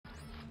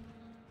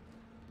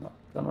Not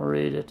gonna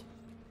read it.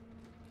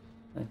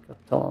 Ain't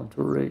got time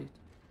to read.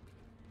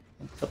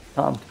 Ain't got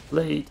time to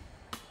bleed.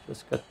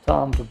 Just got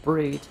time to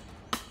breathe.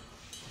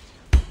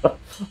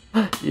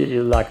 Yeah,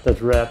 you like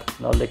that rap.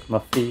 Now lick my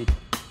feet.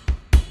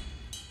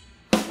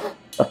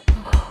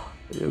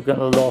 You're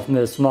gonna love me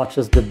as much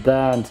as the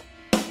band.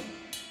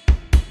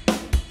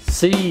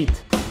 Seed.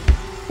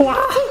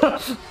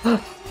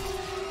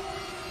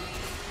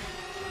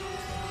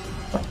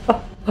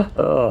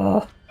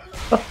 Oh.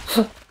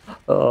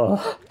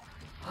 Oh.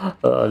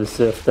 Oh, I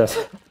deserve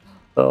that.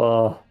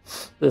 Oh,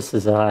 this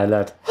is a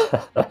highlight.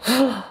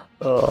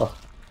 Oh,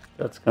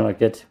 that's gonna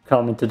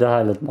come into the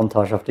highlight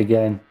montage of the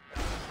game.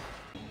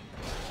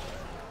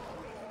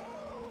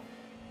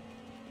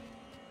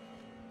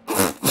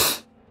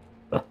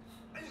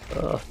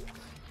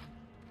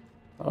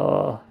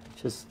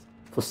 Just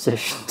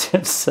positioned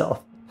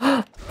himself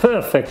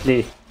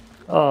perfectly.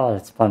 Oh,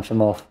 let's punch him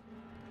off.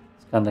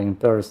 It's kind of in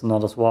person,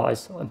 not as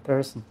wise. In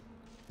person.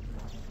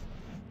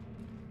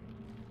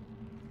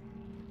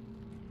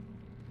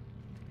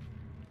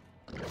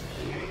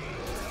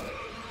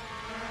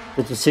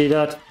 Did you see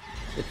that?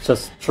 It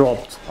just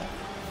dropped.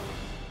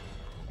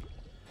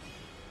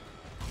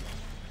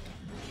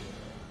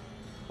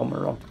 Come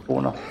around the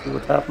corner, see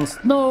what happens.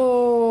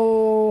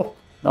 No!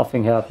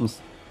 Nothing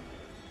happens.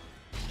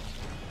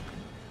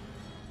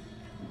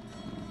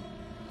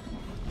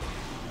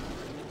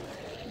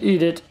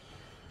 Eat it.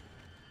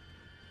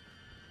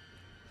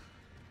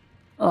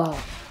 Oh.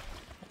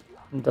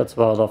 And that's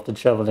why I love the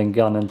javelin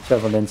gun and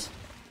javelins.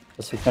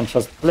 Because you can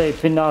just play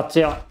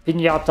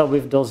pinata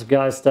with those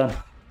guys then.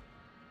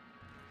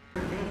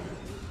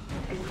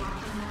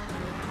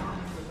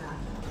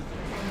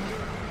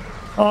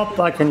 Oh,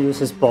 I can use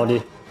his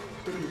body.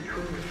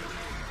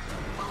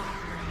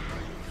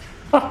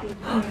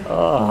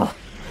 Oh.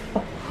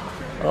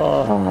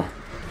 Oh.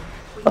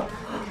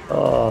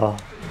 Oh.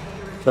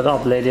 Shut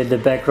up, lady in the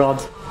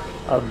background.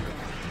 I'm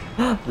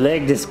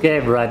playing this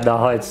game right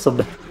now. It's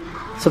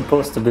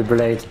supposed to be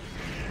played.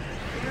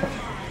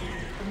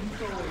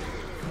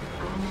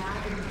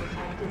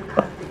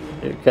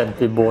 You can't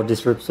be more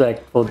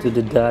disrespectful to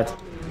the dead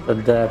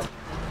than that.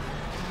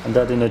 And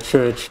that in a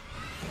church.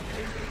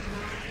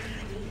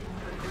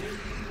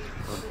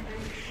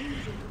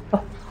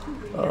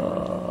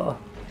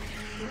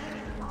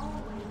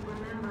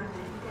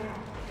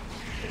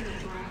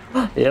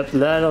 Yep,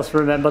 let us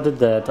remember the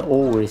dead,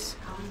 always.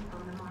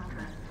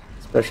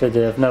 Especially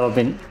they have never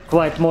been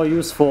quite more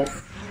useful.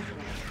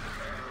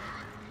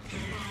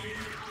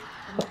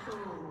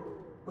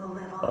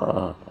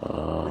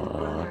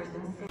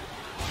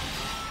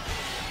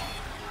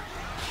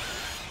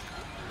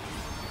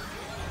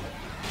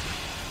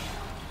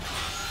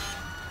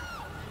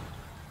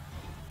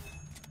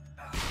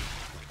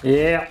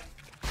 Yeah,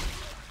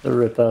 the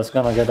Ripper is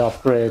gonna get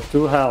upgraded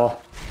to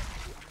hell.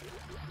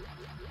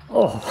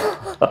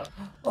 Oh,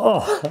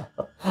 oh,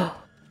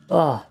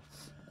 oh,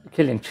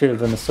 killing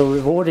children is so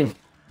rewarding.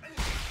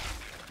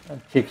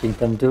 And kicking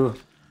them too.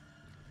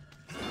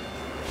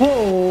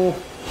 Whoa!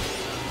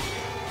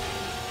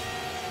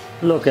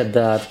 Look at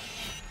that.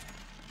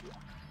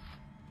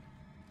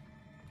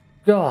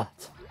 God.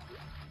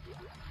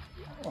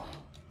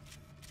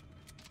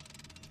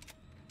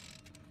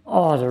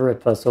 Oh, the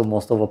Ripper is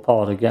almost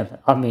overpowered again.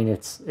 I mean,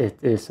 it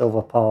is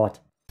overpowered.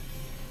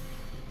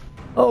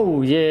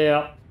 Oh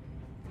yeah.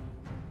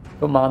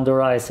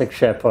 Commander Isaac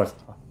Shepard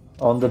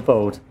on the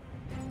boat.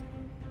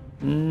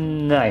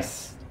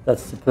 Nice.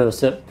 That's the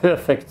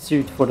perfect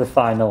suit for the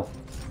final.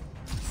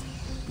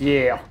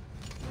 Yeah.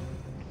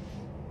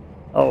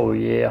 Oh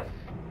yeah.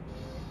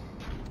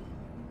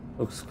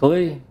 Looks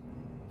clean.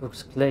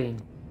 Looks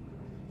clean.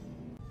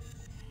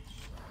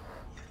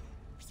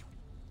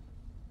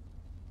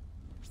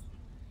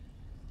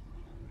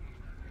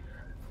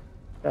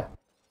 Yeah.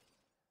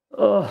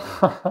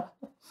 Oh.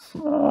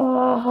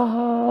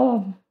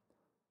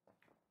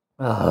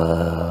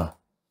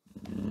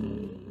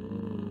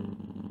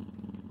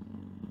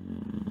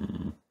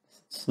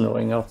 It's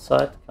snowing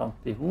outside,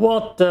 can't be.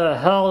 What the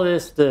hell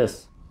is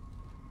this?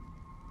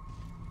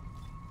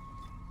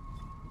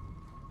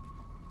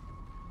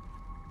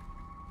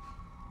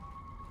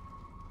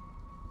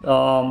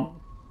 I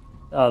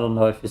don't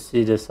know if you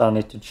see this, I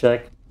need to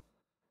check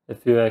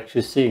if you're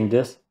actually seeing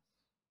this.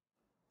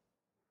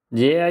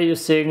 Yeah, you're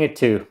seeing it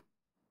too.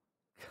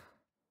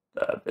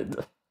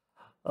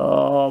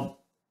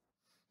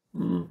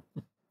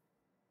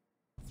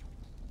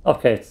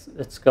 Okay,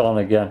 it's gone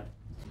again.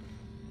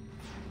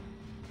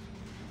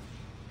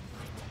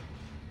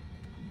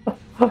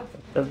 Damn it.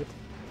 Damn it.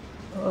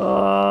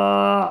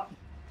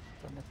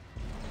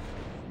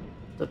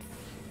 That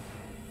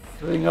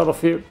thing out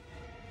of here.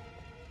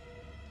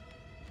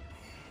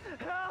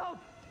 Help!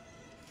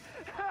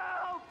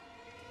 Help!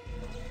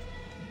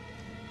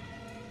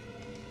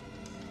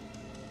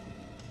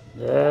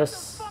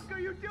 Yes. What the fuck are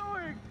you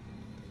doing?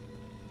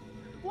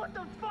 What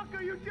the fuck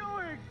are you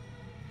doing?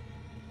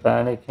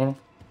 Panicking.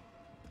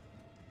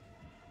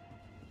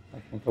 I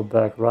can go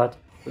back, right?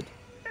 Good.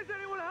 Is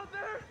anyone out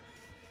there?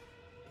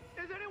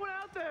 Is anyone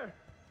out there?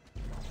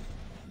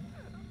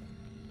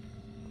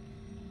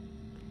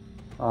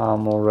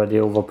 I'm already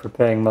over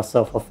preparing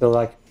myself, I feel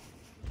like.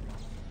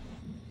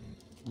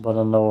 But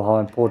I know how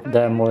important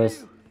the ammo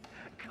is.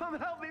 Come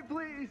help me,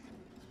 please.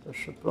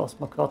 Special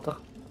plasma cutter.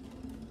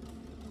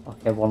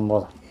 Okay, one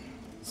more.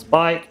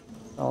 Spike!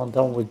 Oh,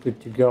 then we're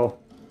good to go.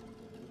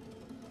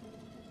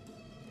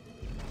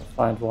 I'll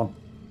find one.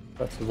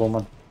 That's a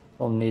woman.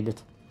 Don't need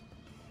it.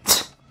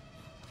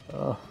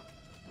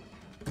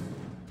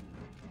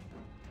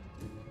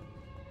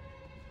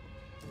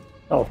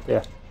 Oh,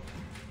 there.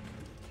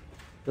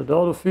 Get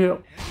out of here.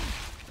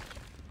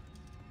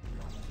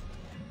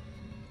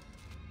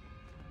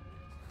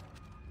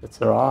 That's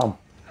her arm.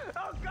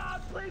 Oh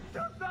God, please do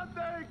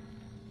something.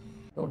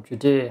 Don't you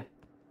dare.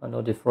 I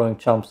know they're throwing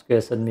jump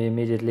scares at me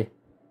immediately.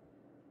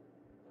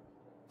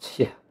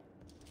 Yeah.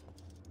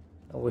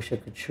 I wish I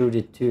could shoot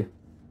it too.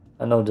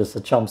 I know there's a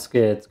jump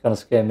scare, it's gonna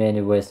scare me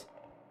anyways.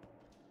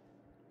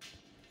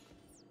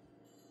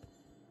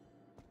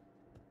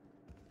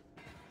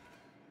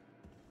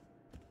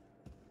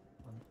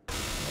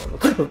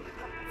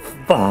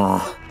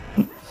 Ah.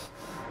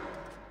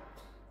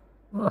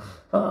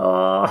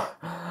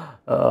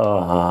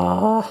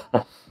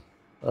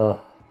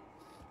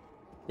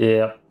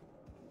 Yeah,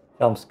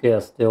 jump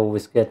scares, they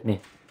always get me.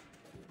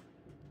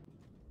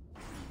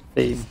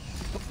 Theme.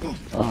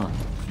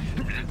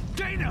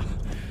 Dana!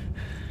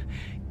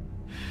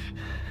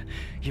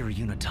 You're a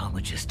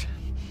unitologist.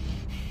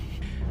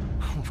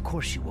 Of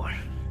course you are.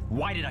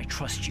 Why did I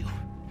trust you?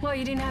 Well,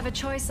 you didn't have a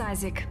choice,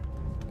 Isaac.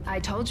 I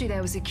told you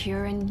there was a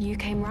cure and you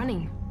came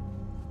running.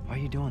 Why are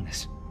you doing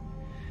this?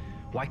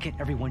 Why can't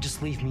everyone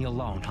just leave me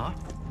alone, huh?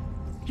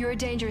 You're a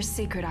dangerous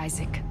secret,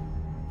 Isaac.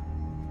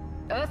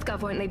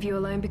 EarthGov won't leave you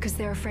alone because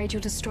they're afraid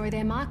you'll destroy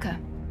their marker.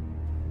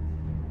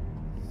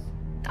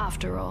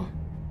 After all,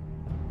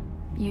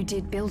 you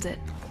did build it.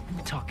 What are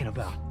you talking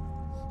about?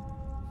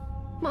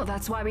 Well,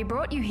 that's why we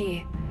brought you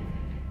here.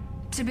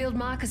 To build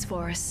markers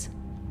for us.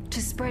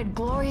 To spread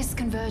glorious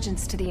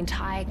convergence to the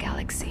entire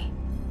galaxy.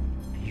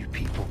 You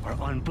people are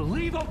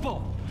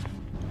unbelievable!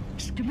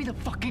 Just give me the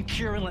fucking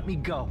cure and let me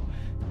go.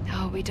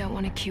 Oh, we don't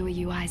want to cure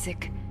you,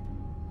 Isaac.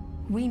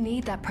 We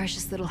need that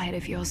precious little head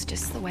of yours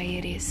just the way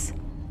it is.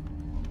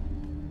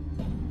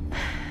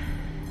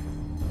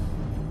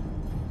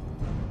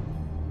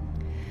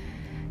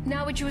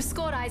 Now would you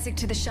escort Isaac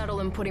to the shuttle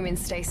and put him in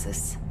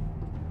stasis?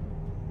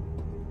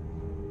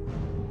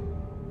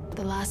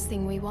 The last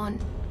thing we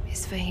want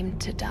is for him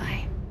to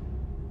die.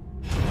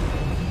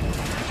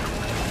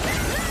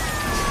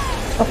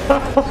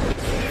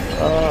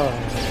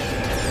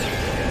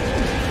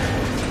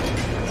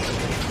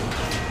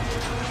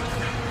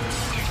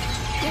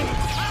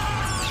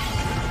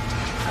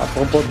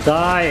 Apropos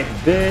die,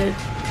 bitch.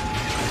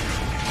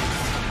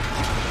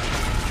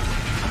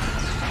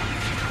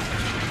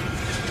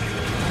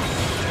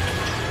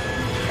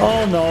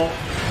 Oh no.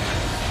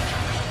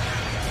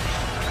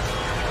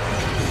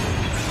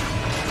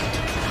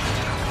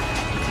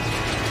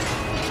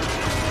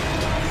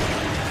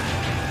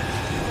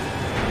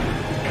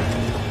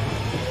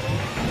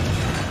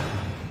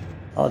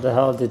 How the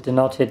hell did they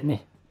not hit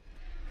me?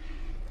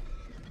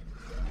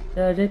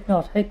 They did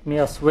not hit me,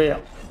 I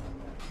swear.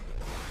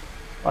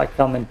 I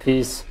come in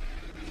peace.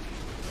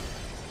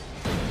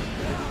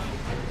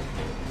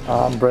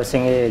 I'm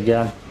pressing A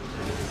again.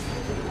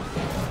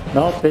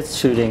 Nope, it's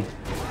shooting.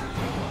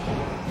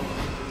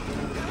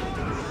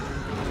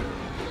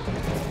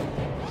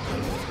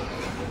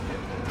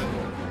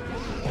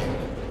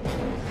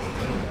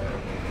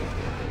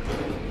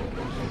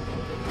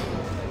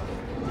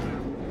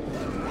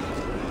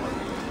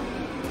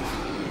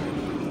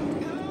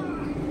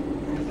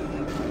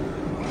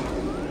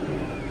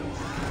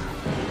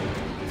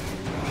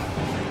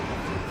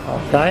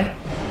 Okay.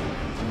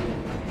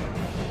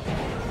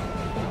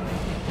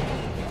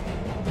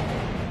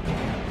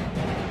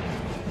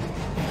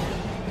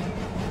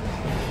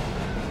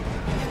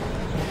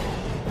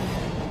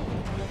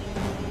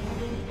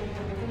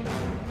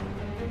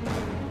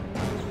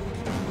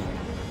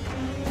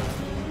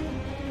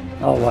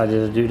 Oh, why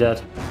did I do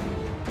that?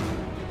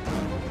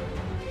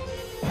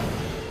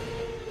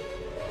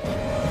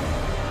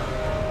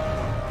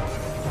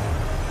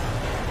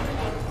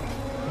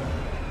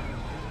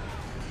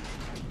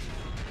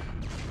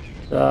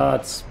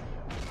 That's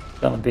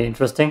gonna be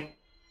interesting.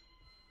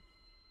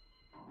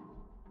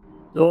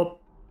 Oh.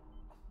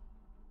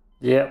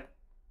 Yep.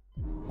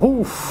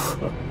 Oof.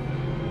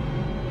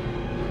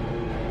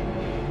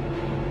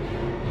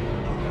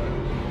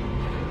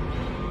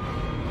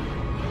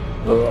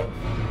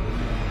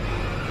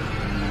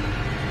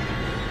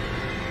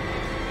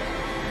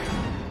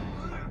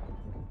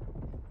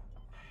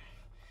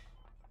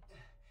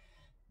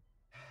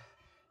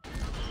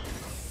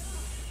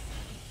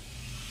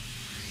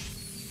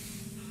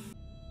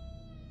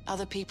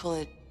 Other people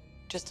are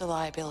just a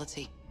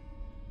liability.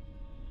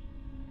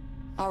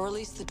 I'll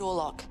release the door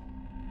lock.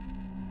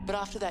 But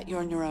after that,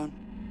 you're on your own.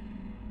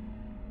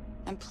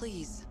 And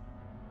please,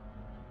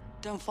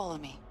 don't follow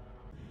me.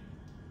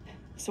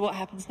 So what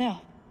happens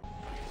now?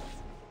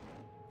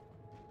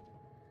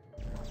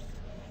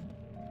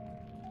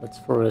 Let's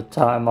throw a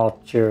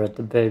timeout cheer at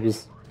the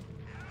babies.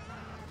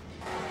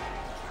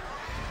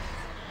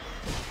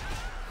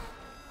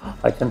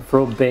 I can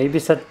throw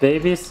babies at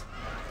babies?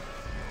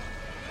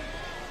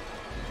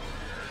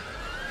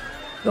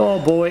 Oh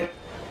boy.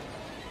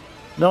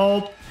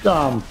 No,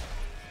 damn.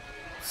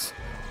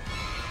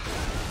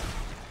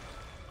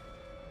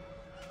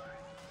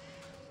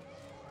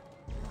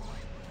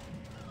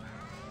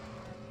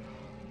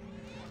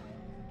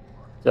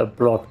 They're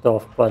blocked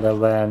off by the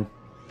van.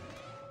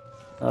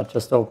 I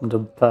just opened a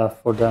path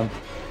for them.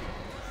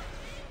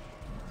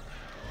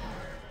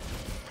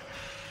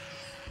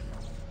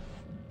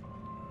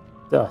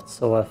 That's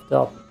so effed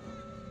up.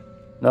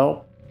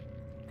 No.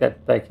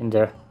 Get back in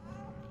there.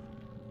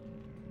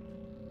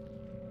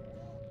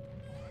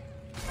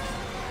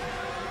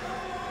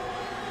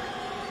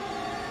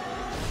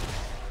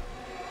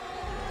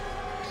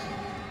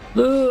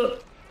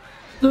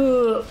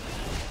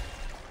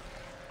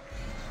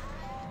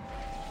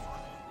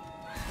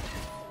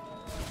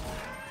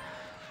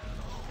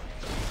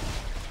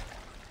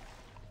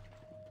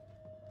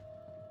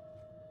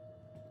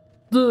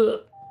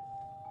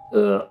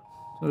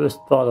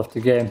 Worst part of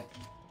the game.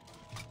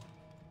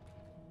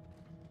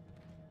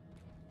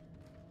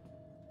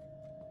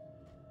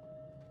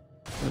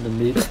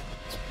 Even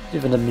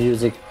the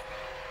music.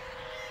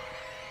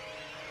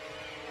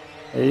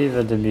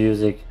 Even the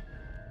music.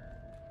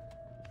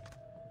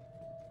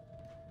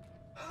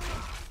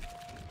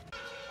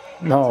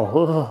 No.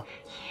 Oh.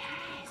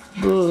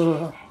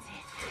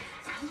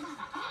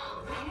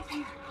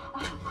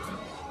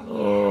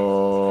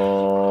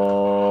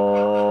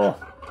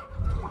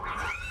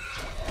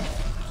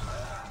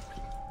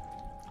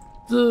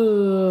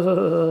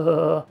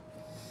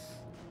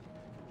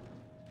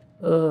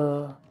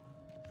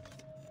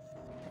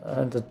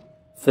 And the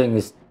thing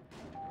is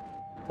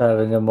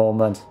having a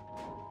moment.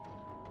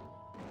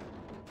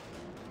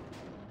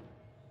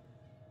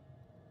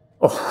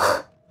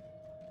 Oh,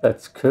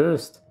 that's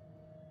cursed.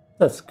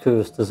 That's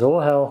cursed as all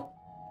hell.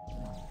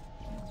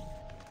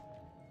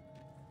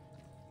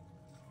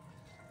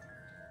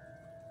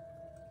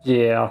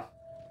 Yeah.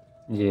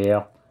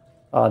 Yeah.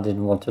 I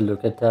didn't want to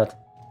look at that.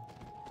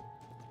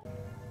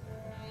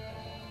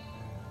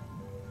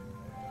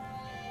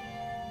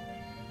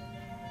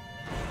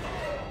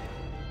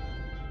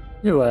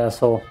 You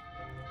asshole.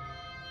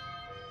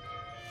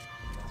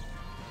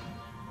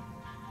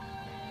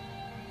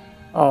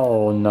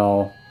 Oh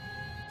no.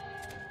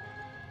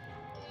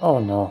 Oh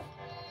no.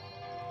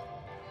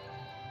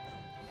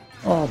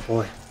 Oh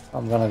boy.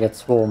 I'm gonna get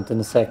swarmed in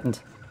a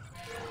second.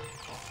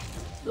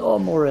 Oh,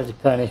 I'm already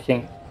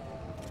panicking.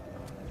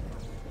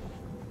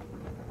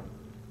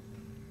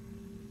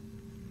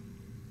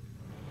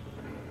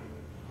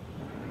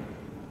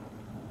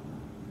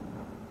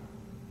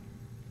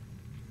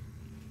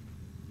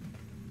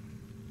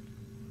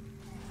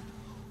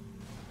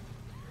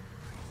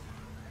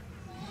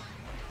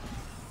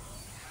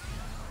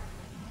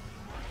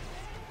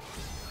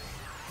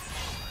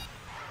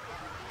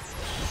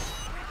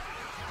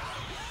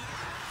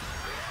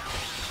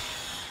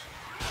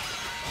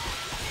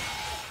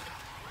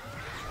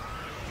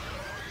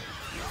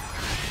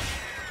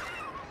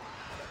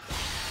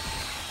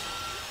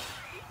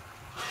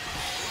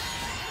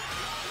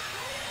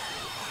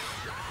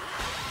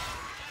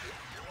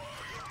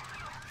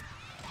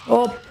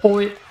 Oh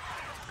boy.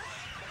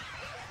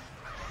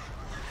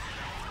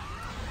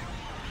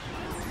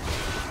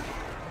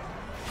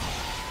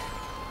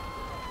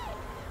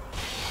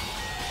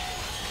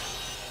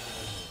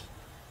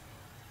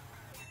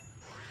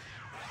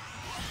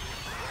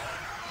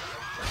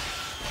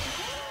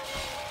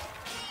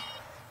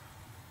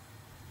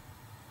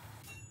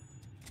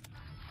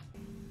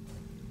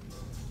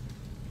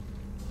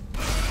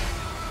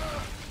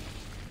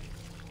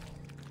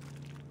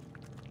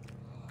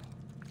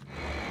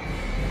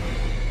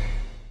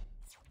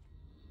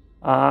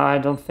 I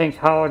don't think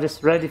Howard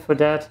is ready for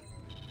that.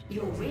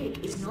 Your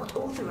rig is not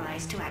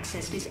authorized to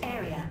access this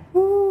area.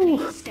 Ooh.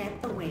 Please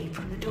step away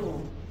from the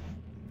door.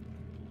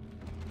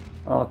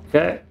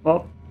 Okay,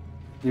 well,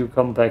 you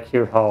come back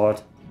here,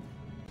 Howard.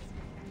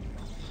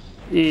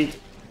 Eat.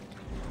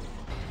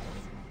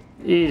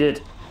 Eat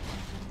it.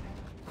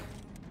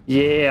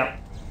 Yeah.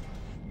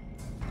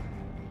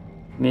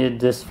 Meet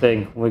this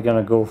thing. We're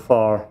gonna go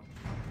far.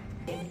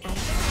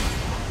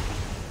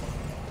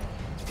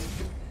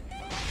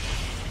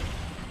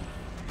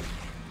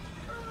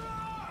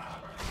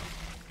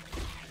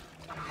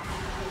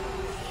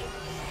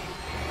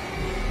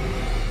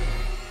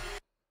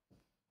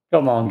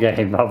 Come on,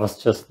 game. I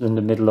was just in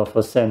the middle of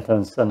a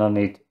sentence and I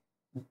need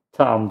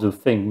time to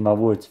think my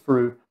words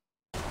through.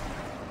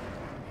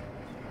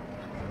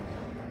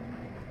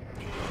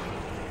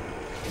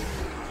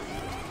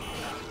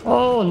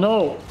 Oh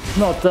no,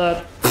 not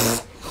that.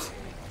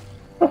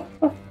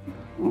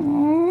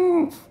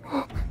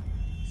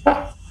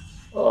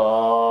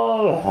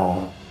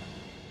 Oh.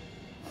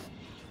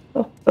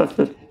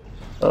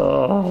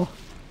 Oh.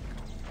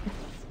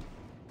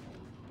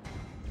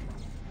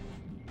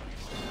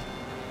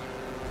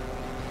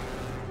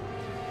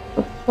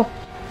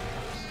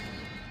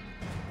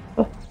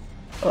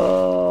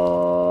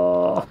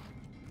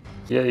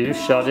 Yeah, you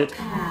shot it.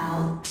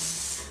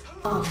 Clouds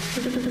of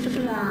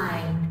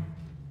flying.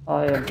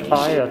 I am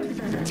tired.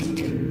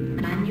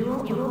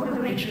 Manual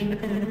operation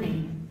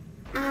only.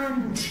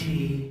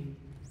 Anti.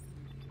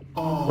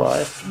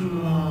 Right.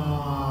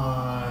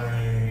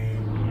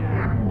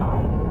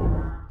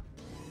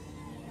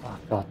 Oh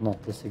god,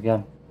 not this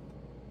again.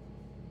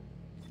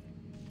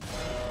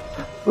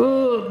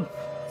 Ugh.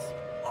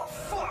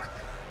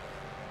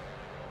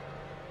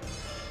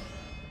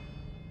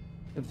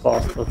 You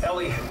bastard.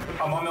 Ellie,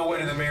 I'm on my way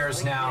to the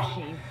mirrors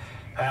now.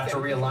 I have to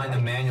realign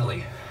them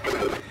manually.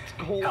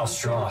 Hal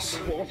Strauss.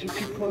 The walls are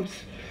too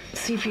close.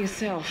 See for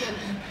yourself.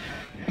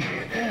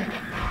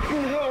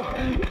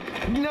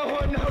 No,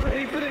 I'm not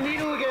ready for the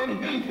needle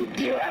again.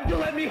 You have to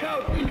let me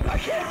out. I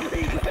can't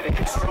breathe. Let me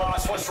out.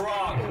 Strauss, what's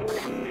wrong?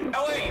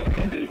 Ellie!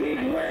 He's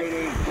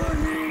waiting for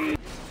me.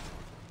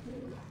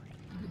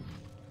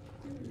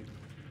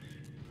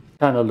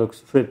 Kinda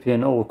looks trippy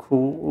and oh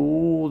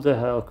cool. Oh, the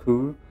hell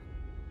cool.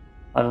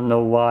 I don't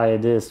know why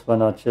it is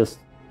when I just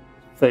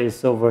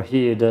face over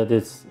here that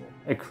it's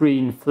a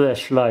green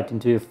flashlight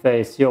into your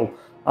face. Yo,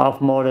 I've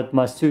modded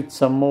my suit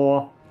some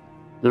more.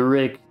 The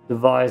rig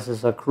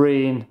devices are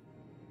green.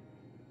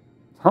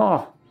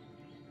 Huh.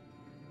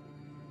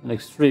 An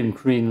extreme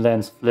green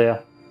lens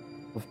flare.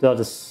 With the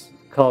other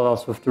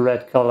colors, with the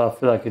red color, I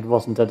feel like it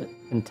wasn't that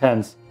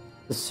intense.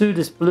 The suit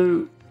is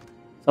blue.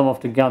 Some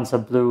of the guns are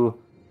blue.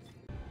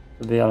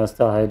 To be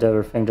honest, I hate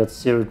everything that's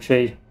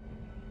 0G.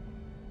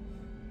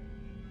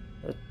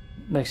 It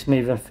makes me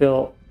even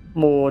feel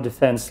more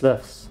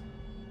defenseless.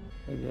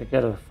 Maybe I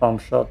get a farm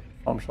shot,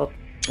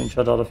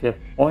 screenshot out of here.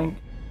 Boink.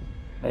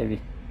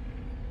 Maybe.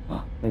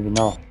 Maybe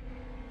now.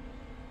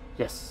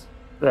 Yes.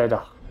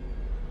 Better.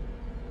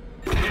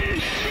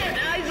 Shit,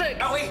 Isaac!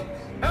 Ellie!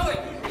 Ellie!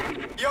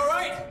 You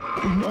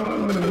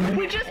alright?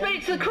 We just made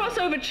it to the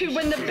crossover tube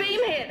when the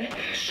beam hit.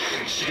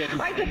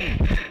 Isaac,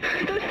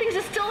 those things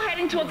are still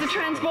heading towards the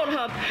transport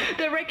hub.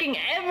 They're wrecking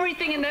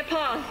everything in their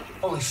path.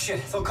 Holy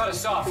shit, they'll cut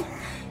us off.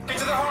 Get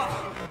to the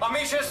hub! I'll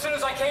meet you as soon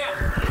as I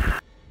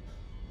can!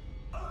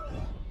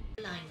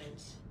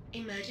 Alignment.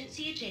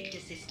 Emergency ejector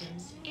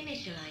systems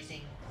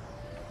initializing.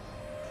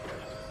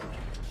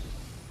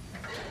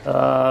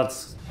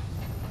 That's...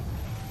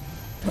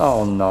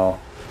 Oh no.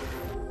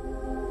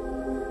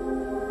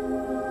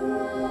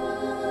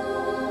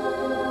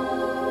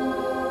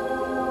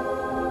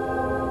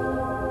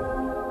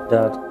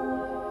 That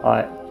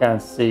I can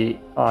see.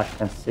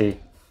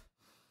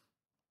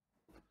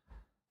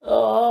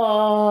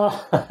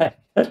 Oh,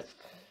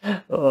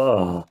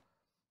 oh,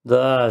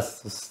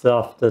 that's the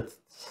stuff that's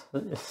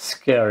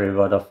scary,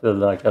 but I feel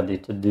like I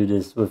need to do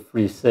this with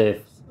free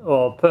saves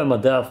or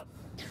permadeath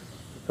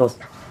because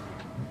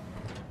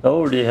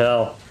holy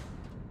hell.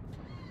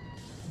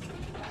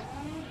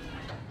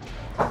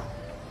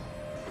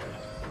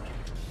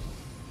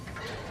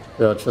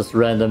 There are just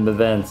random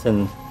events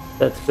in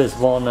Dead Space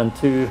 1 and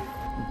 2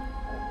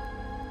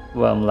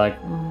 where I'm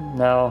like,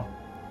 now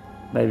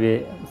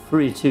maybe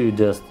 3 too,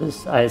 there's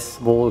this ice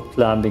wall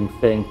climbing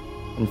thing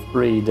in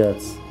 3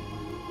 that's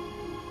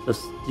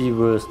just the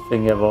worst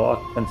thing ever. I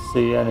can't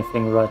see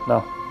anything right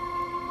now.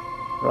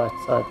 Right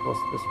side was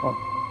this one.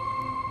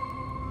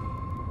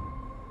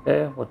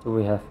 Okay, what do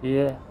we have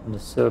here in the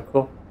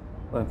circle?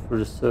 Going through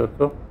the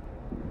circle.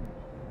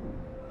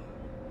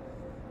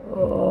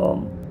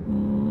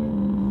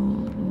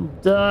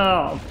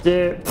 Down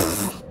there.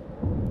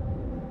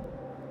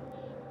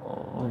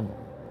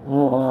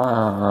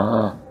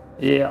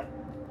 Yeah.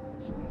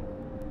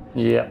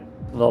 Yeah,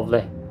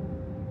 lovely.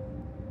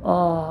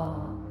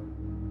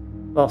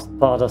 Last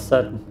part I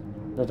said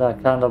that I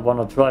kind of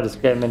want to try this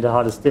game in the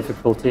hardest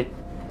difficulty.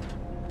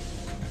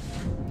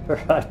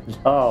 Right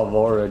now I'm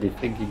already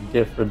thinking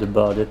different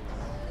about it.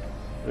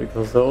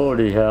 Because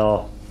holy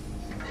hell.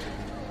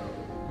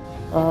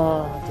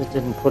 They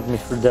didn't put me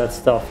through that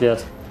stuff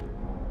yet.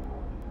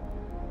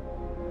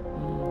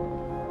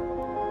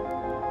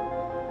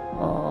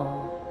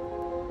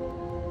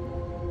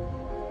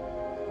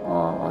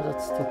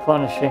 That's too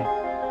punishing.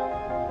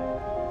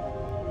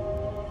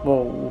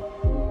 Whoa.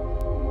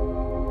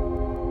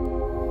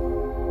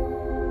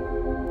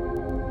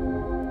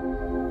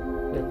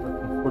 Okay,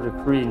 looking for the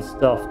green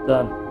stuff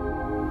then.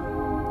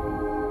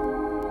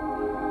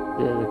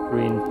 Yeah, the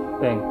green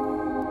thing.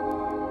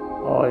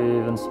 Are you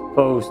even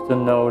supposed to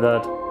know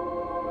that?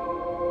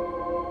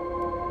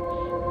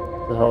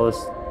 What the hell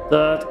is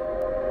that?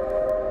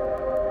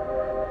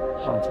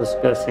 I'm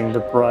just guessing the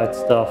bright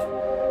stuff.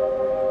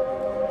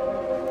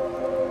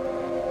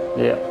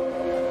 Yeah.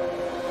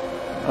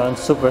 And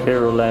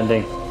superhero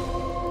landing.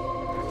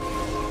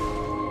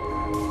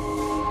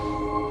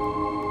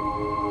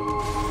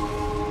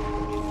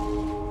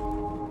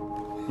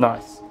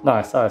 Nice.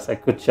 Nice,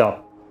 Isaac. Good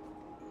job.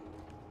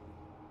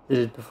 Did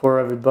it before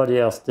everybody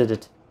else did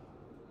it.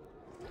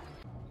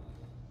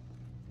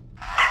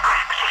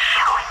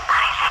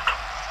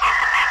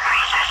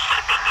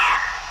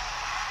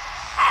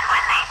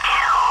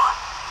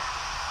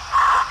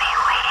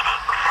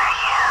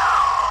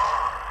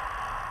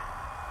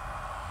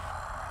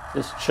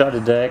 Just shut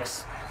it,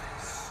 Dex.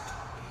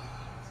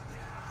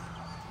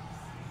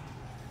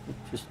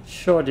 Just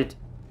shot it.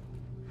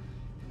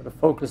 Gotta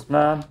focus,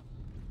 man.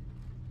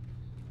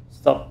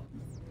 Stop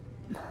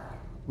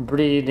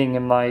breathing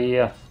in my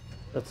ear.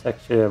 That's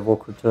actually a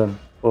vocal term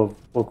for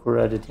vocal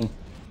editing.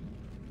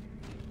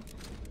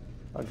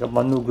 I got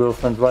my new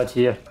girlfriend right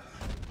here.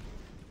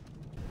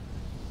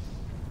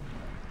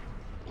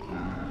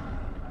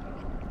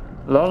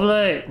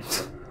 Lovely!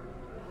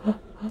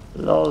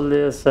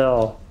 Lovely as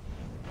hell.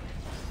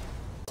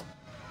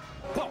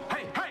 Whoa,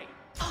 hey, hey!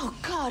 Oh,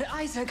 God,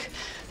 Isaac.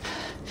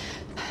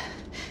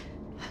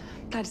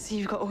 Glad to see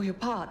you've got all your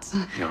parts.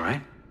 You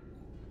alright?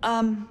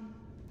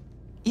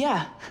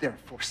 Yeah. There are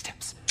 4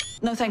 steps.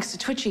 No thanks to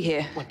Twitchy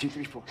here. 1, 2,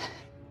 3, 4.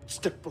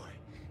 Step 4.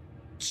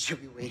 She'll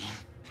be waiting.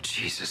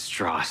 Jesus,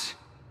 Strauss.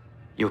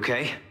 You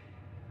okay?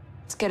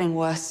 It's getting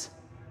worse.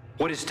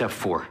 What is step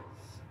 4?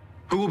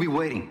 Who will be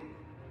waiting?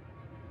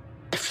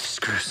 If the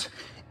screws,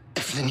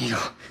 if the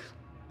needle,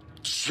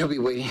 she'll be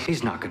waiting.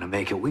 He's not gonna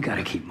make it. We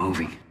gotta keep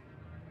moving.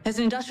 There's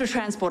an industrial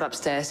transport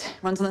upstairs.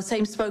 Runs on the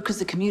same spoke as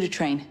the commuter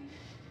train.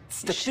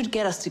 It should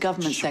get us to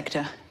government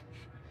sector.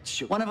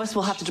 One of us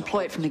will have to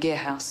deploy it from the gear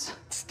house.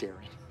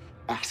 Staring,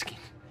 asking.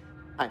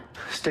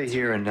 Stay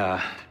here and,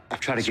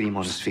 try to get him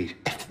on his feet.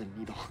 If the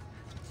needle,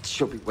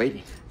 she'll be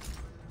waiting.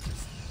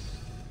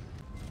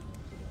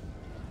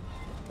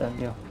 Damn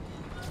you.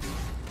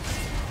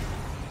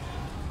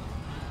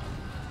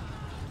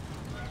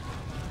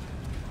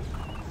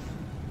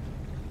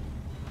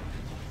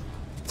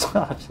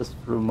 I just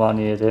threw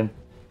money at him.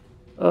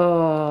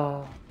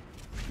 Oh.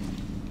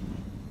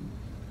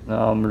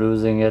 No, I'm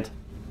losing it.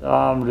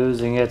 I'm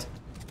losing it.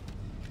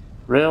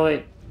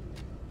 Really?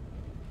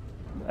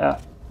 Yeah.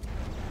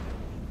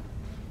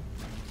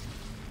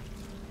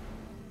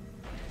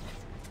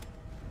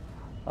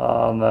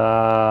 I'm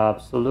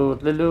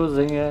absolutely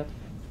losing it.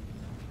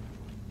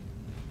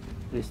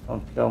 Please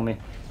don't kill me.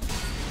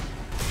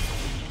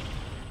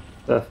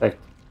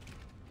 Perfect.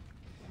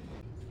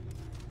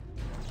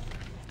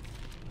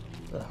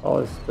 The hell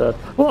is that?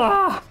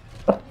 Ah!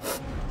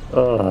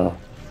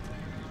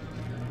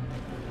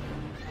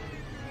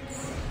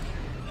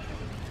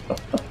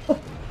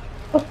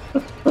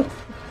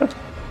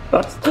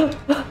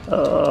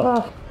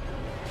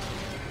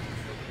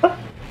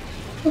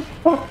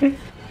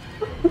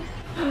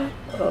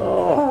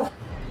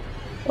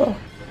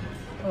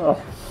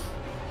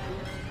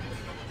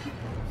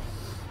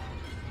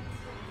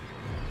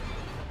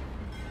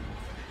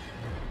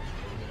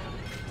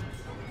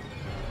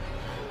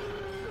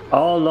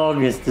 How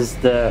long is this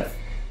death?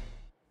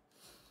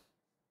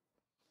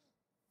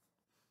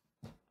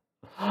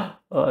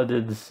 I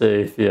didn't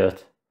save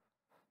yet.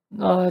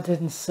 No, I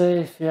didn't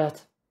save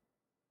yet.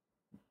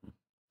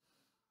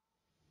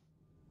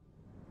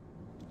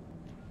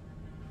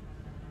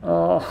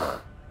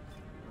 Oh.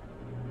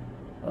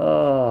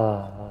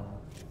 Oh.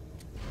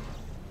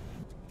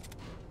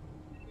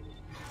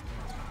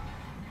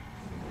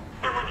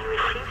 And when you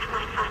received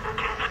my final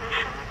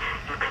transmission,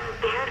 you couldn't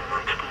bear to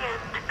watch the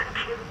end, could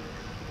you?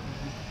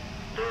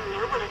 You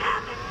knew what had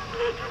happened,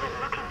 yet you went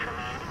looking for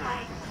me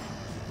anyway.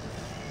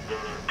 You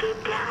knew deep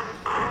down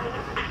all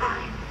you would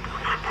find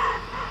was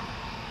death.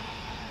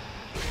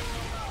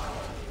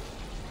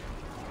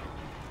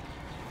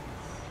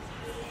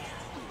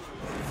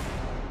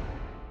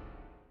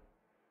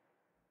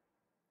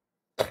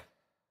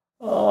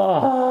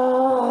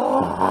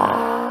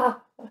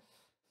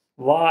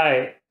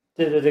 Why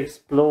did it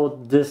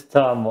explode this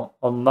time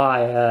on my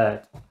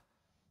head?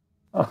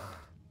 And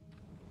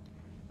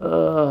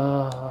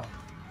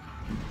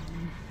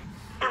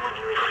when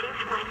you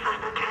received my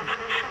final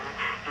transmission,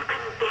 you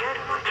couldn't bear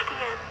to watch the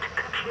end,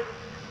 could you?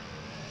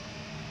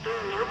 You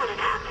knew what had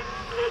happened,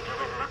 yet you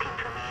went looking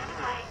for me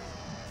anyway.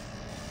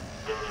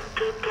 You knew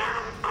deep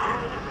down all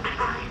you would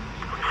find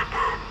was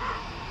death.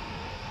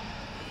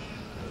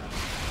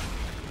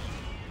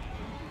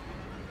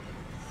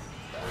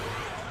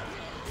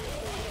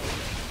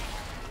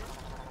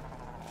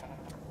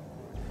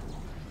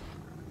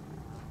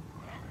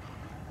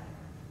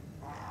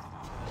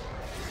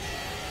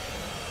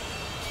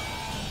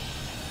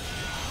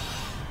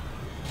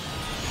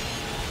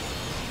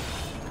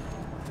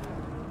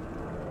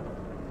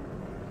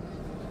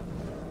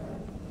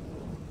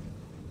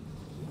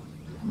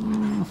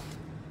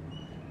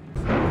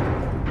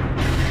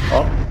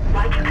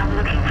 Why'd you come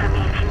looking for me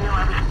if you knew I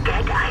was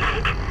dead,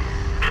 Isaac?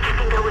 Did you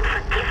think I would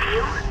forgive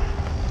you?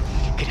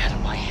 Get out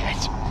of my head.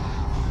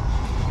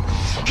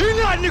 You're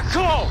not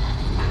Nicole!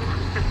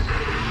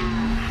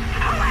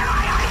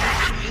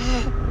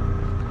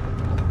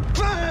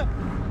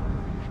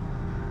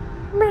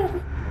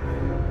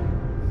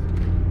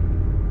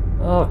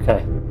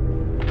 Okay.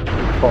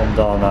 Calm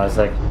down,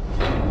 Isaac.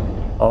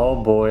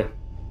 Oh boy.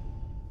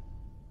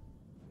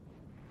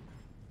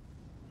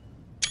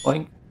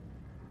 Boink.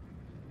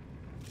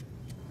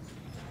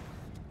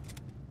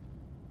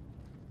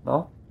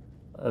 No?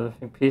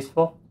 Everything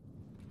peaceful?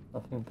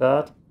 Nothing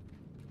bad?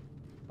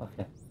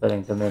 Okay,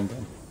 letting them in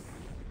then.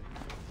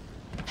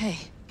 Hey,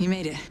 you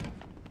made it.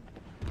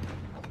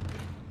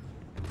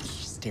 He's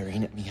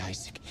staring at me,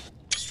 Isaac.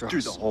 Strauss,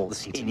 Through the holes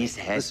listen in to his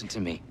me. head. Listen to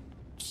me.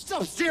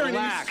 Stop staring at me!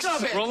 Relax.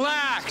 Stop it!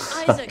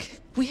 Relax.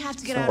 Isaac, we have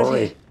to get out of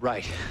Sorry. here.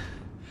 Right.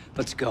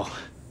 Let's go.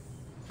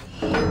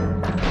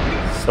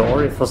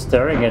 Sorry for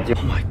staring at you.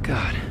 Oh my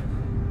god.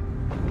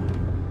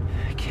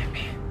 It can't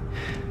be.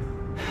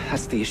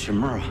 That's the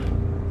Ishimura.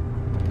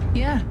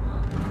 Yeah.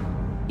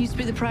 Used to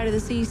be the pride of the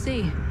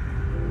CEC.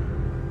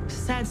 It's a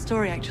sad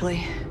story,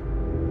 actually.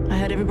 I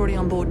heard everybody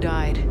on board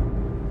died.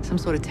 Some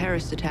sort of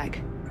terrorist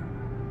attack.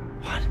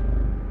 What?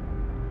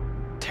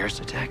 Terrorist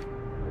attack?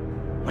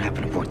 What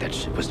happened aboard that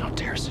ship was no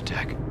terrorist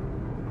attack.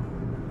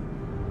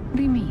 What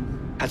do you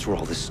mean? That's where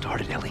all this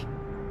started, Ellie.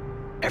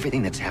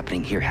 Everything that's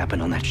happening here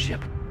happened on that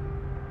ship.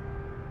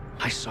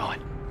 I saw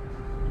it.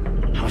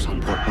 I was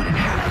on board when it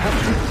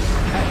happened.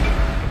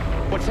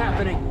 What's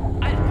happening?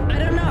 I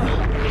don't know.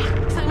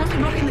 Something must be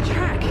blocking the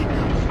track.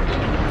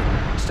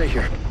 Stay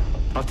here.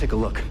 I'll take a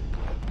look.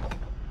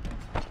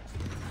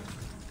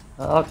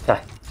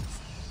 Okay.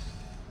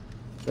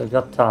 Still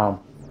got time.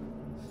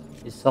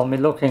 He saw me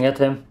looking at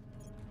him.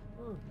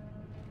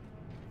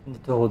 I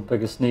need to hold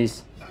back a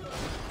sneeze.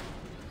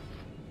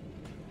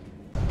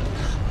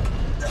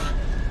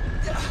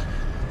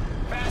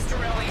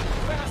 Faster, Ellie!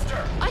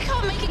 Faster! I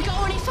can't make it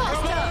go any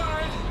faster!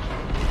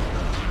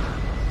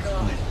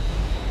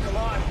 Come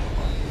on!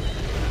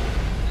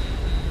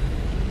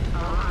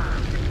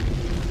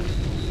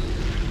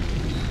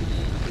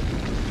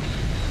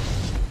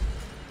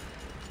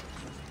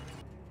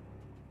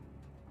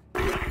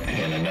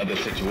 In another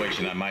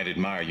situation, I might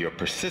admire your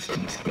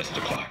persistence,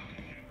 Mr. Clark.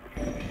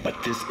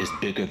 But this is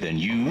bigger than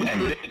you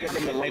and bigger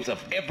than the lives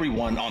of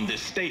everyone on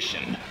this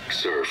station.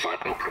 Sir,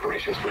 final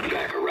preparations for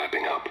attack are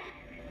wrapping up.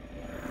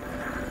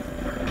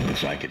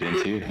 Looks like it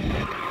ends here.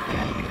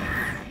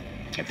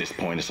 At this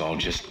point, it's all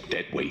just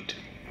dead weight.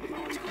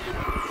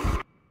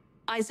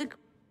 Isaac,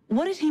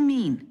 what did he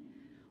mean?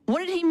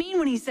 What did he mean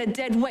when he said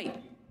dead weight?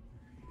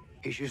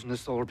 He's using the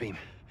solar beam.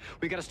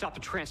 We gotta stop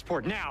the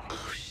transport now.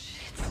 Oh,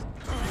 shit.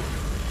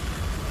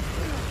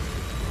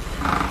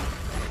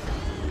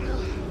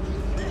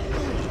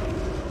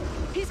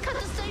 He's cut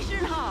the station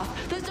in half.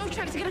 There's no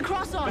track to get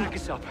across on. Back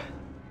us up.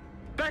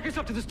 Back us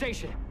up to the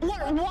station.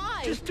 What?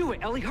 Why? Just do it,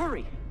 Ellie.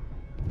 Hurry.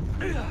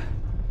 The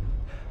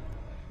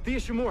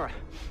Ishimura.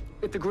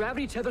 If the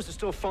gravity tethers are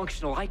still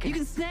functional, I can... You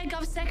can snag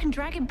GovSec and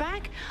drag it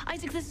back?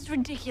 Isaac, this is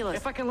ridiculous.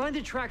 If I can line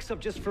the tracks up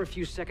just for a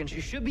few seconds,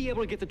 you should be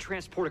able to get the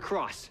transport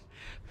across.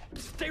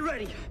 Stay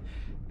ready.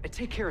 And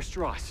take care of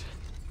Strauss.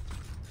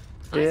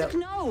 Yeah. Isaac,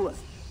 no.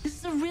 This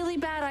is a really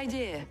bad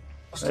idea.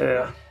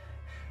 Yeah.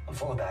 I'm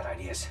full of bad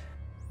ideas.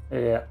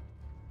 Yeah.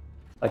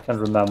 I can't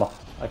remember.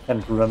 I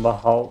can't remember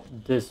how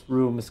this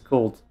room is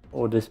called.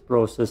 Or this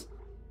process.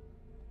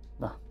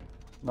 Nah.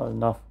 Not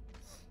enough.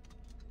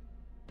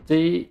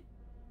 The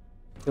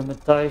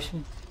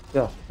documentation?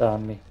 God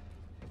damn me.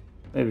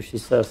 Maybe she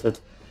says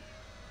it.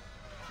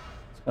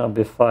 It's gonna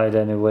be fired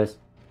anyways.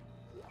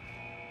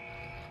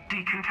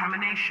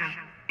 Decontamination.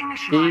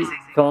 Initializing.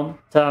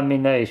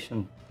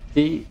 Decontamination.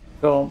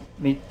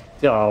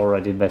 I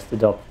already messed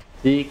it up.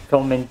 This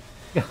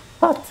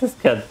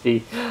can't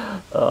be.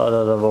 Oh,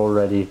 that I've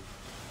already.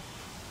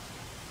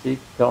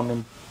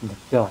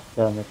 God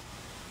damn it.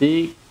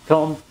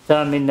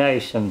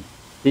 Decontamination.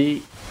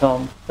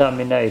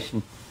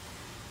 Decontamination.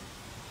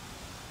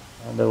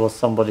 And there was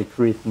somebody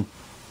creeping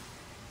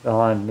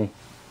behind me.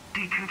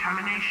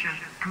 Decontamination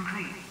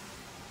complete.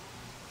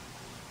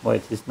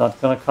 Wait, he's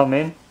not gonna come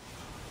in?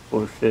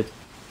 Bullshit.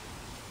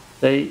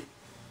 They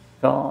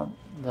can't.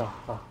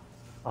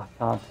 I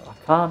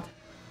can't.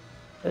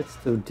 It's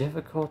too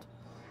difficult.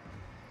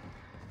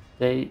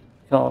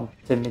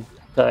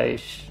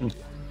 Decontamination.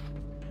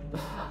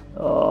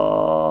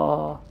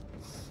 Oh.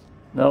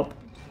 Nope.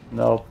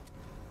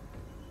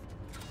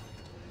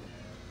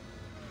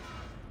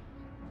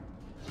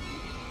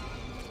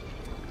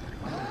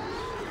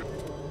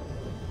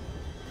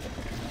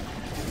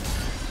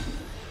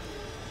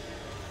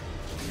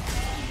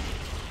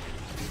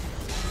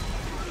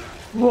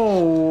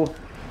 Whoa!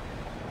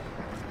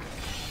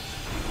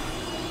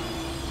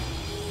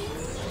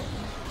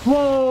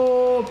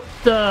 Whoa!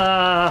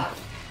 The...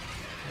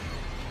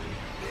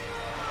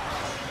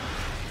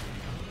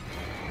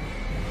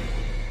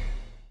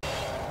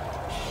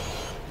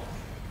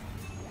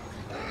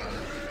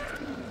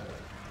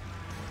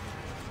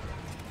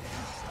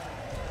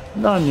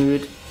 No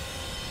need.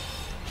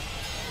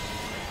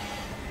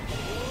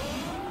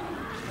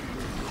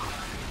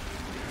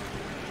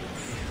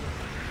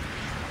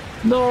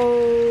 No!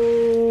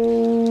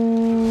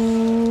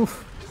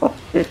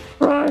 Fucking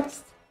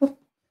Christ!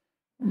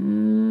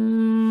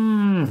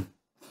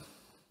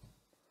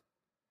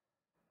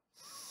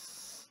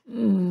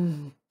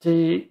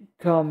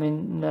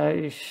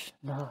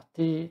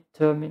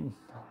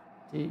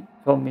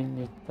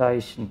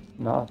 Decommunication.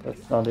 No,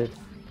 that's not it.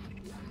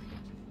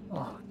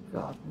 Oh,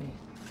 God, me.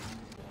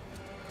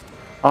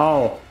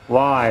 Oh,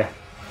 why?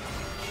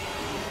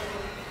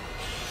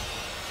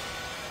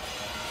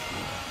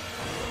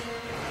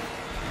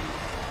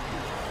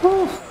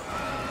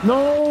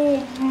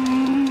 No!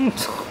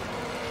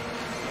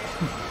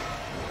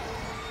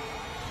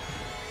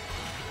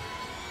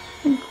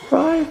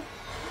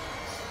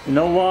 You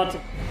know what?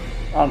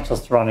 I'm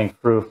just running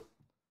through.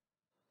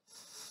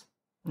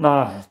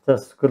 Nah,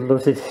 that's good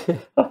looted.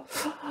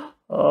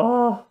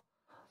 Oh,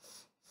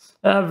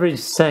 every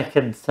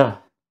second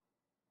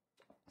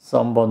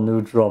someone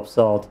new drops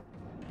out.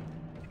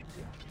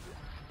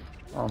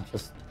 I'm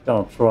just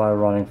gonna try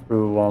running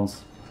through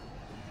once.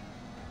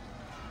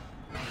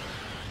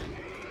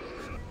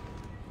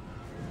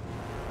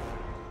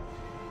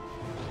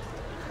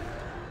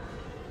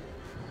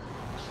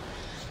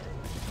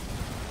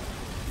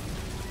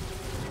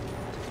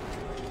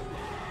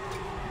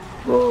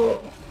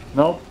 Oh,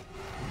 nope.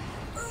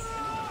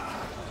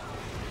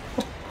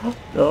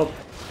 Nope.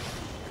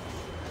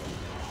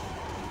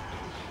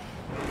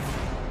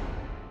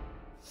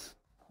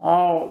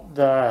 How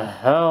the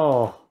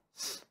hell?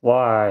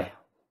 Why?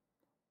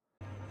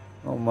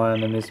 Oh, my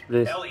enemies,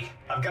 please. Ellie,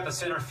 I've got the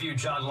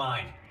centrifuge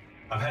online.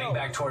 I'm heading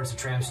back towards the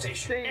tram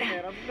station.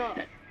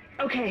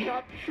 Okay.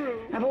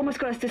 I've almost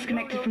got us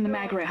disconnected from the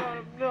mag rail.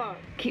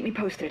 Keep me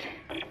posted.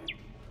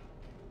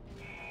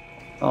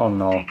 Oh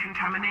no.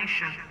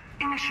 Decontamination.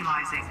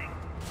 Initializing.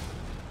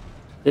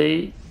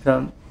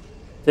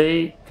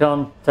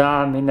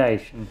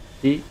 Decontamination.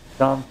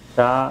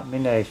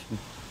 Decontamination.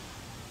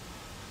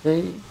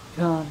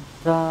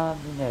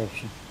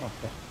 Decontamination.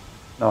 Okay.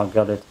 Now I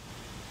got it.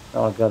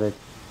 Now I got it.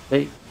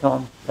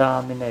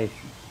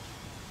 Decontamination.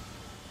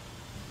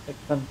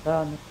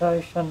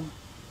 Decontamination.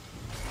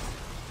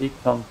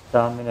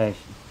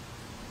 Decontamination.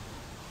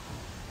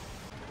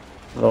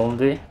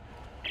 Lonely?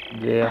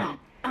 Yeah. Oh,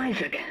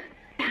 Isaac.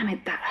 Damn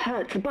it, that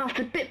hurts. The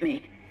bastard bit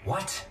me.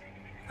 What?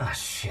 Ah,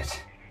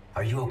 shit.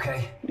 Are you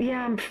okay?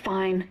 Yeah, I'm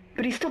fine.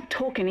 But he stopped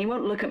talking. He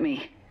won't look at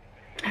me.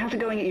 How's it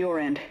going at your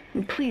end?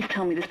 And please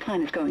tell me this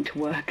plan is going to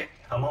work.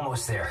 I'm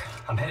almost there.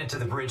 I'm headed to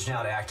the bridge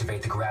now to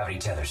activate the gravity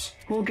tethers.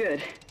 Well,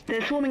 good.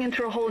 They're swarming in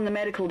through a hole in the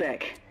medical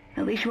deck.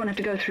 At least you won't have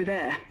to go through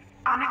there.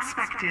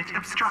 Unexpected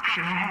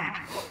obstruction ahead.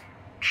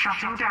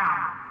 Shutting down.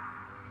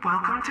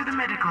 Welcome to the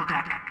medical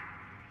deck.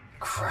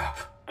 Crap.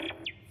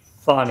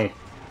 Funny.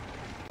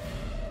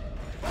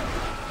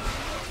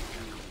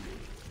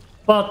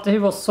 But he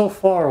was so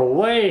far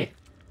away.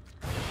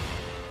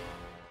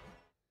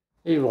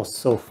 He was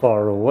so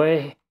far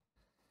away.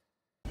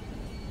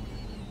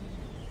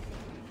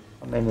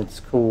 I mean, it's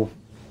cool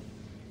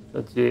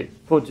that you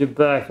put you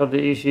back on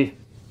the issue.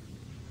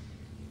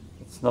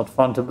 It's not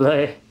fun to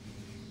play.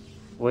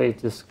 Way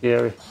too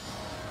scary.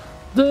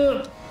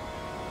 Duh!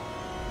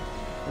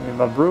 Give me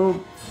my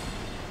broom.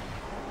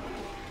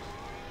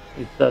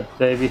 Eat that,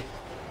 baby.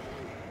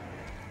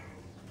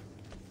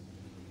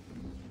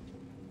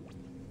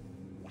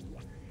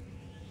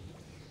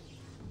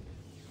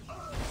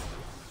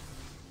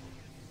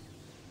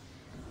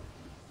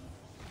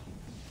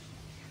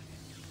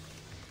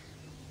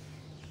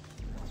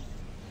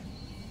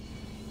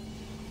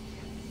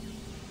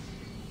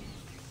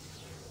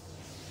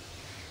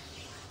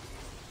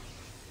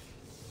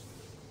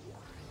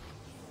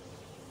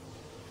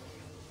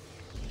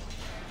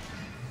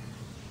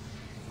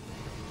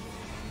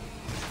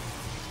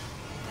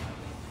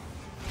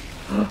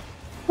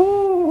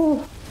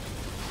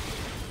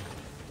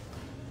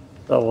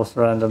 That was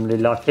randomly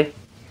lucky.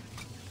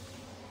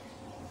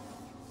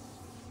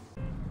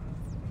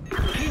 You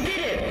did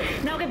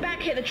it! Now get back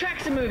here, the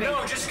tracks are moving.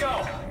 No, just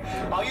go.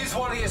 I'll use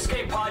one of the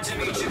escape pods to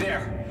meet you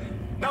there.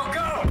 Now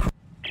go!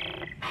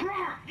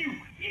 Clark, you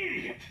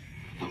idiot!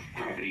 Those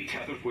gravity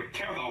tethers would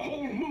tear the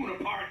whole moon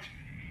apart.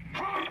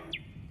 Clark!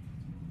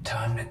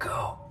 Time to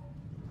go.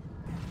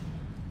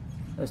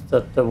 Is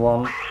that the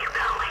one? Where are you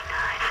going,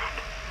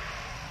 Isaac?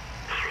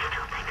 Do you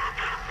still think I'm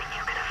something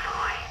you can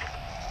avoid?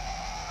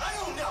 I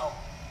don't know.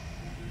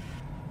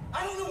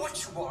 I don't know what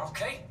you are,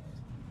 okay?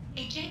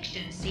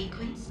 Ejection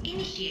sequence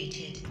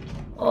initiated.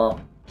 Oh,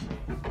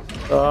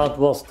 that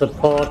was the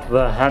part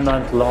where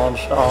Hammond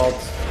launched out.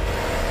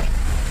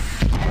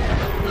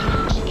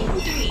 Launch in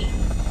 3,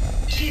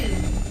 2,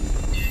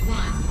 1.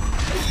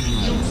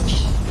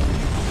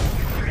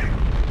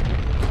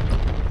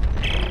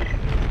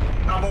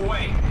 I'm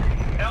away.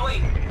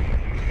 Ellie,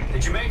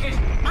 did you make it?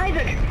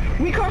 Isaac,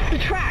 we crossed the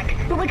track,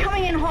 but we're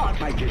coming in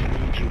hot. I just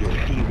need you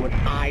to see what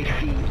I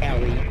see,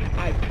 Ellie.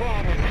 I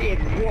promise it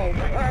won't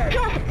hurt.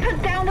 Just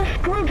put down the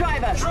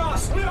screwdriver.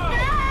 Trust, no!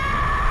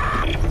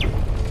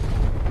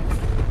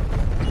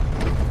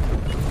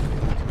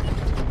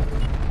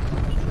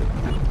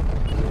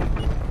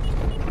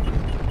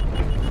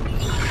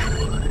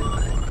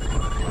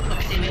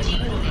 Proximity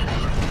warning.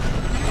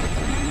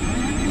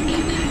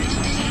 Impact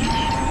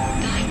detected.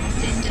 Guidance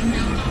system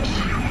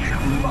malfunction.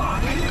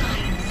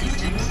 Guidance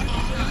systems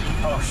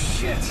offline. Oh,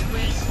 shit.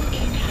 Graceful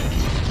impact.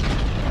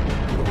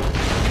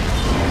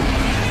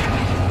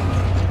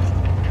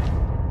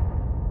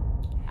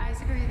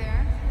 Isaac, are you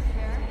there?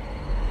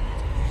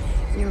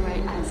 You're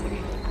right, Isaac.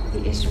 The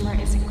Ishimar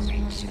is a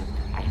great ship.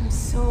 I am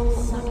so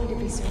lucky to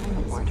be serving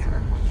aboard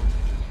her.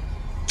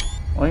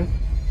 Oi.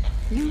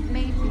 You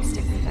made me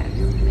stick with it.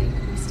 You made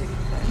me stick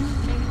with it. You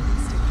made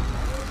me stick with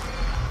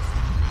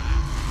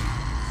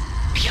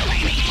it. You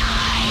made me die!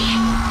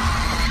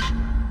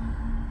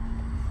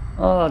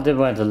 Oh, they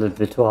went a little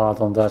bit too hard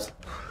on that.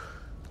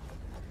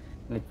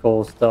 The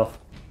cool stuff.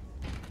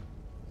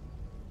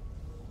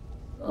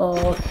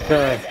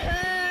 Okay.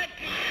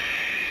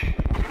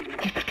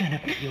 It's gonna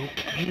be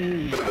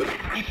okay.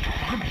 I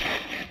promise.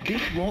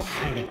 This won't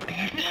hurt a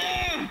bit.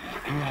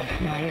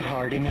 Cross my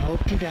heart and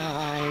hope to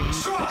die.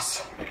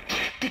 Trust!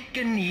 Stick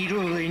a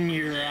needle in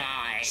your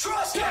eye.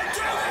 Trust,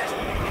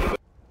 goddammit!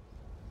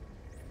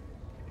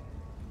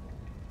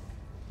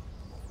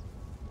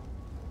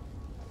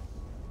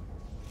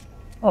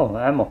 Oh,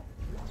 ammo.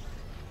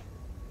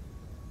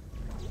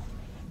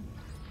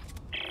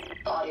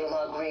 Audio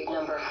log rate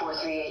number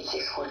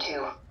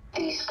 438642.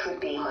 These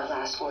could be my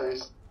last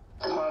words.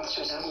 The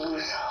monsters are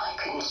loose. I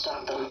couldn't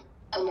stop them.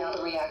 And now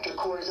the reactor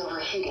core is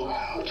overheating,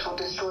 which will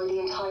destroy the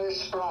entire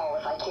sprawl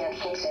if I can't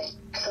fix it.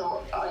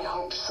 So I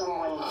hope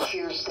someone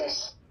hears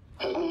this.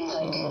 It means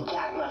I did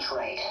that much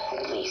right,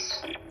 at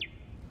least.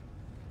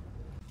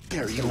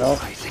 There you are,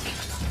 Isaac.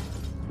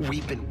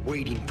 We've been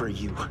waiting for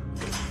you.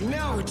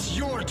 Now it's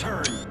your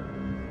turn.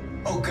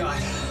 Oh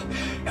God.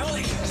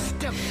 Ellie!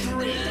 Step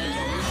 3.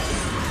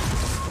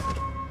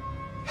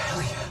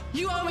 Ellie.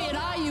 You owe me an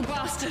eye, you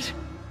bastard!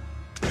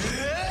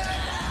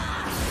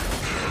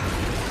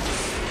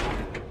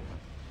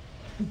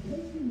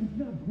 It's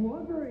not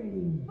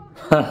cooperating.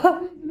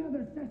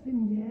 Another session,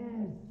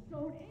 yes.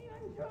 Don't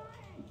even try.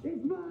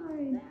 It's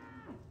mine.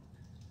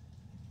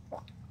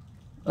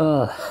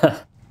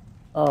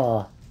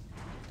 Oh.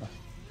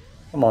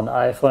 Come on,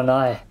 eye for an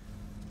eye.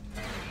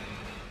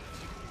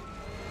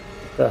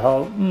 The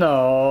hell?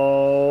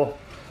 No.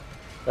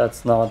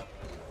 That's not.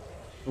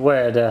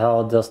 Where the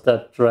hell does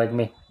that drag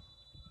me?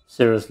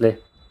 Seriously.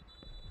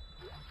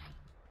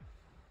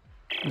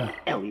 No.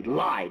 Ellie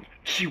lied.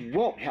 She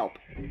won't help.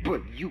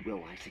 But you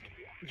will, Isaac.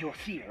 You'll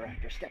see her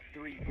after step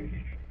 3.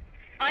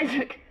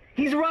 Isaac,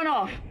 he's run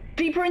off.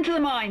 Deeper into the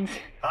mines.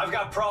 I've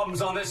got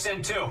problems on this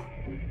end too.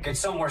 Get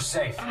somewhere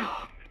safe.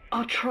 Oh,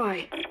 I'll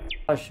try.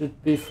 I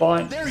should be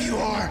fine. There you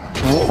are.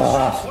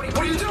 What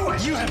are you doing?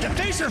 You have to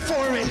face her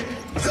for me.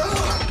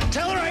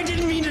 Tell her I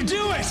didn't mean to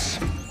do it.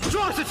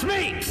 Strauss, it's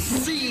me.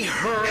 See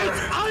her.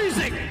 It's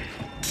Isaac.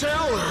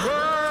 Tell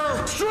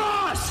her.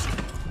 Strauss!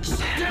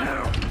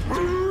 Step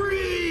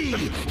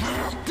 3.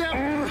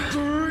 Step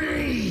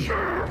 3.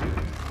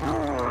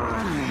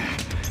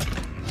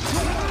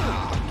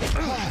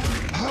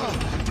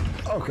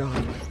 Oh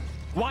God.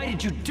 Why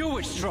did you do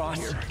it,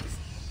 Strauss?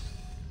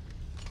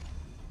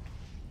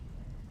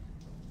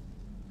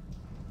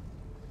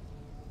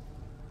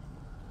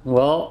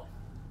 Well,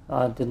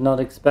 I did not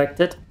expect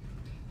it.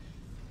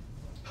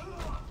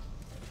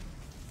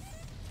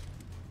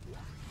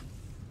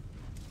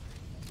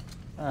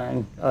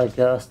 And I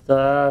guess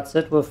that's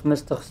it with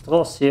Mr.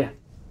 Strauss here.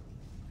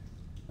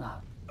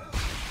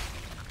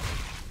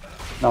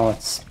 No,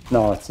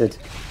 it's it.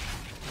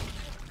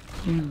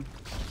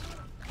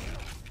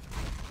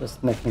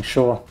 Just making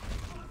sure.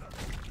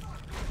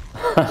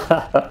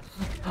 I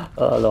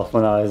love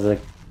when Isaac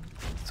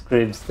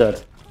screams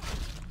that.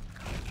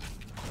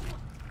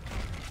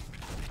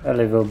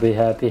 Ellie will be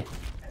happy.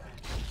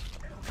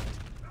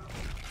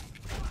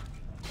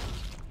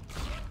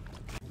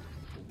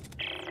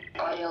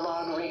 Audio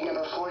log read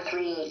number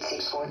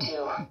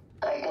 438642.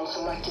 I've been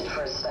selected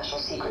for a special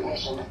secret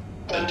mission.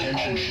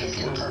 Attention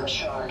systems on the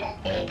shard.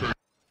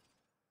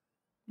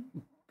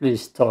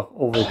 Please talk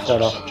over each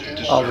other.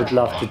 I would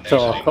love to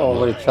talk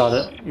over each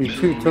other. You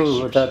two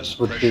too, that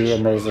would be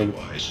amazing.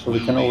 So we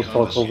can all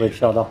talk over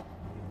each other.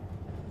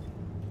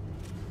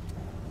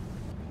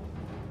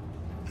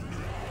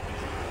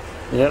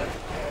 Yep.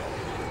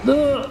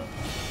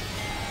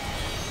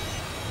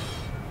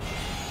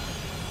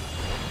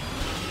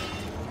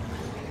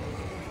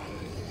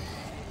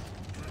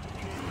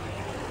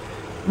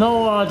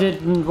 No, I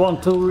didn't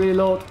want to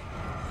reload.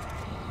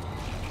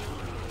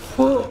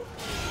 Whoa.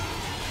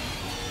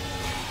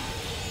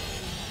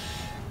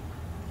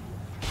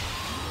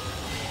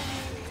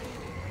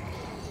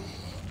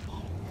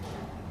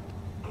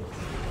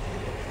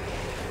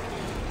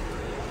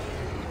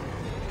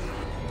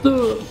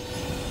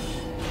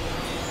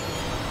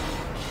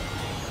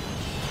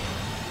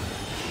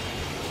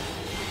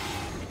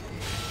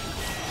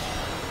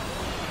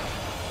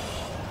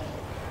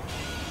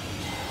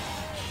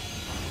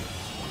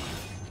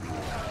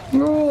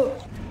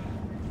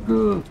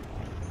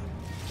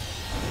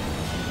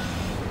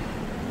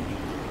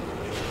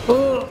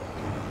 Oh,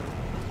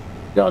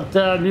 God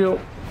damn you.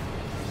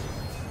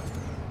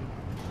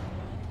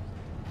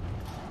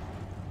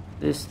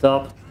 Please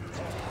stop.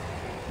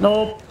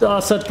 Nope, I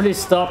said please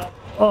stop.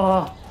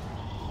 Oh.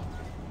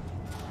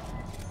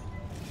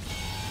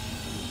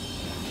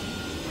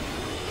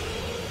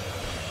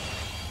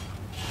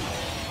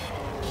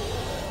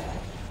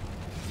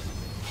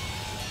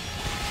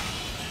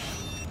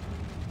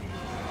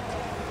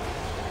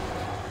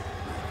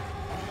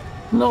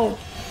 No.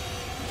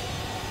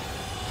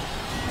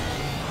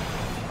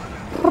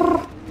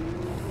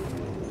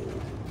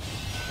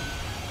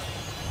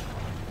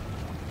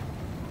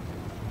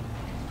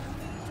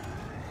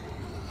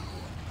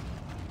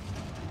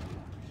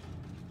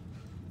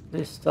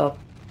 Please stop.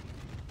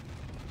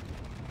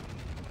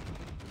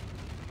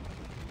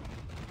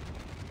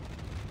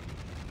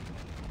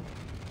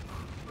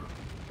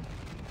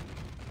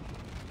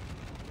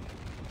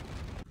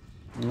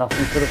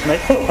 Nothing could have made.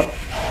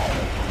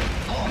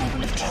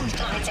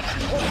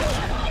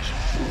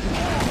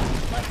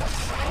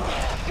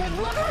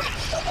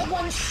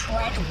 One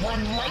shred,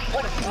 one light,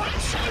 one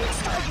bright shining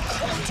star you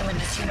clung to in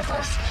this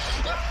universe.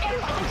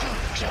 Everyone you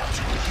guilt,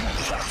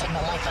 pressing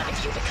the life out of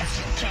you because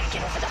you can't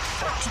get over the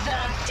fact that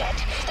I'm dead,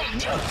 that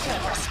you're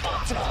still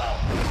responsible.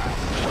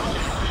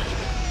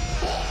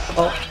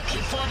 Why do you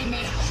keep fighting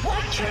me? Why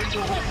can't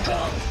you let go?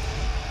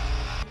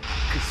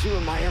 Because you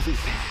are my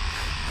everything.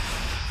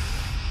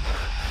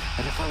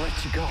 And if I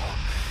let you go,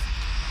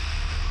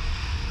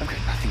 I've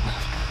got nothing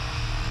left.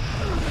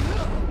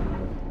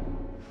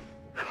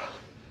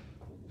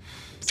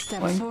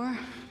 Step 4.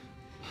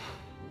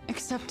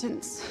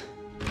 Acceptance.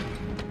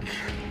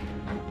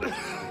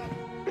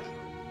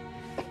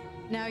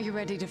 Now you're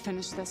ready to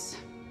finish this.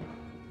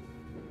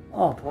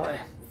 Oh boy,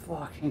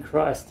 fucking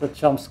Christ, that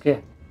jump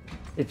scare.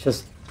 It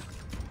just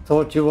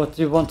told you what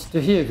you wanted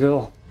to hear,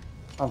 girl.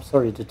 I'm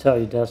sorry to tell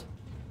you that,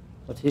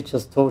 but he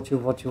just told you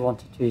what you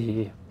wanted to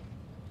hear.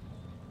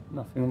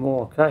 Nothing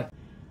more, okay?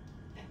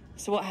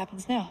 So what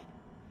happens now?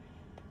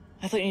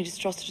 I thought you needed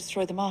Strauss to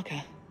destroy the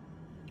marker.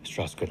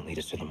 Strauss couldn't lead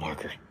us to the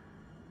marker.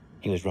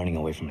 He was running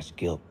away from his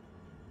guilt.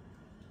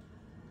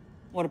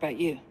 What about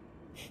you?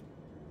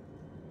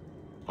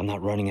 I'm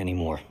not running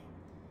anymore.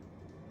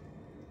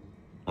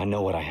 I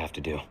know what I have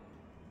to do.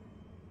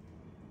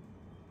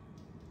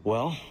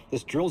 Well,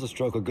 this drill's a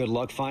stroke of good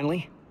luck,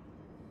 finally.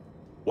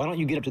 Why don't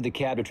you get up to the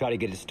cab to try to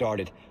get it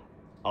started?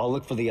 I'll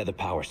look for the other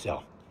power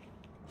cell.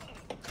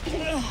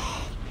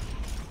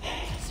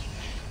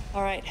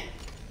 All right.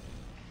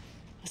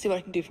 I'll see what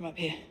I can do from up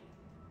here.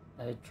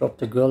 I dropped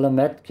the girl a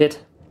med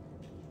kit.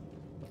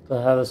 What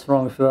the hell is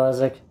wrong with you,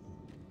 Isaac?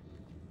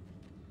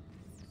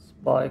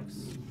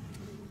 Spikes.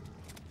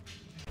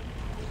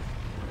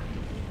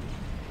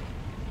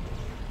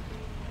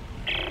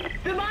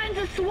 The mines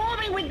are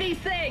swarming with these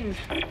things!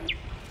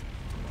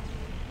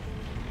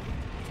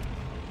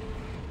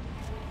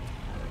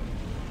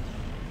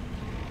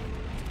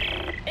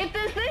 If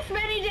there's this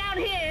many down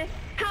here,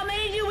 how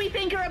many do we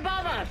think are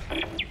above us?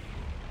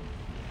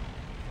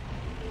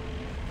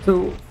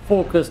 Too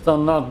focused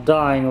on not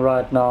dying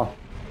right now.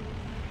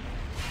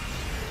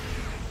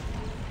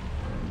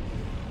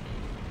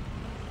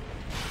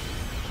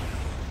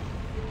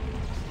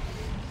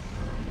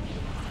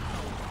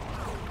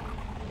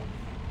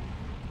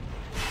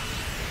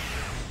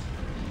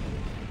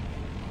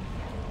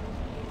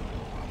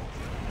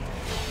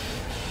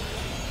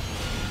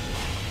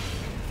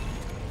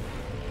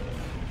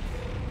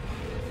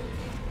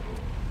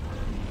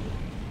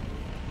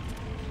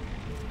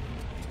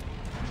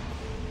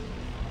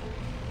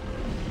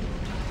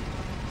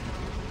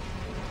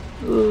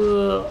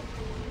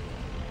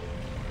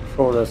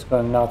 Shoulder's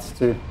going nuts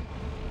too.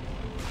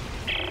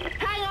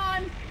 Hang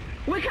on!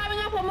 We're coming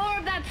up on more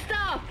of that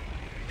stuff!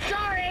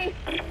 Sorry!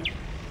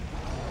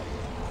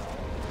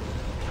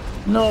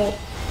 No!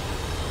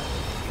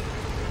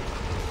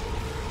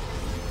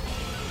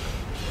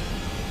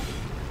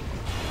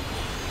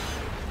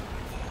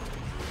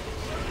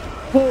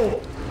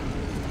 Oh!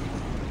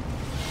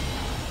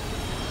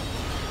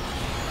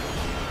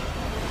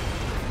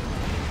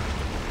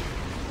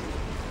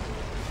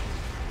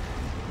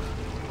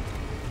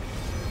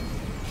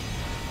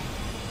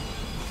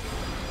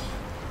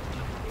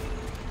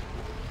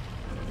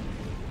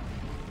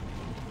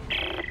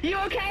 You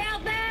okay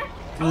out there?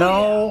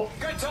 No!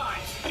 Good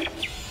times!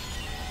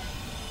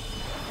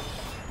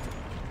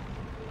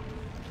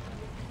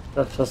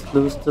 Let's just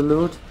lose the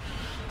loot.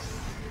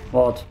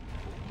 What?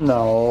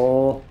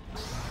 No.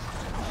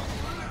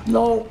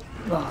 No.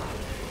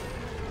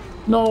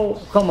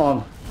 No, come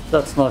on.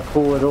 That's not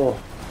cool at all.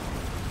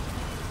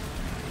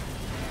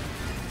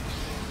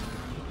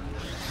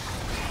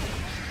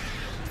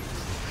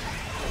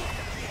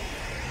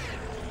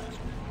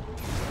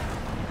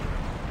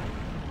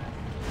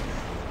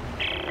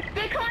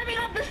 They're climbing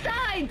up the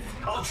sides!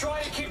 I'll try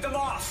and keep them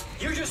off.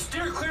 You just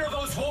steer clear of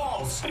those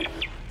walls.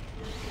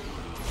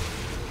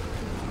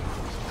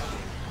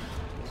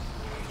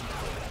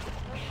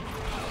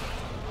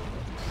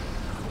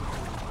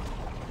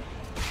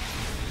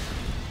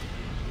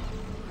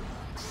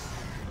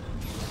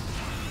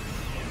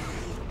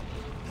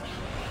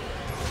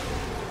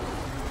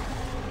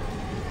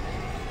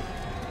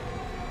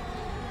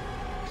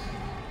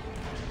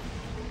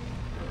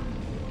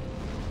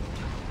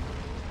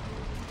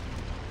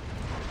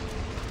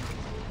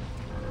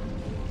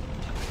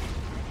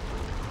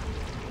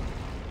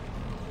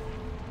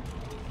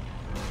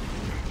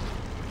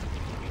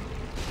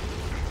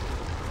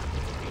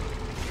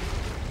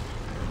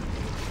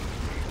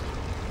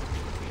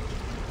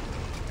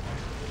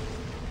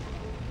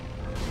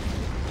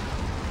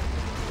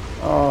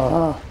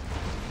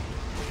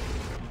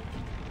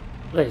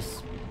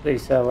 Please,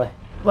 please, Ellie.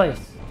 Please,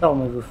 tell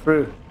me we're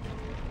through.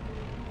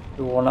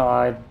 You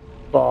one-eyed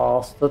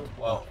bastard.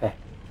 Whoa. Okay.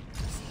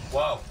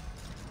 Whoa.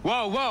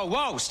 Whoa, whoa,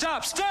 whoa!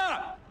 Stop,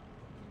 stop!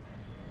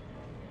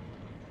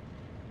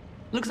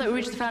 Looks like we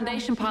reached the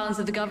foundation pylons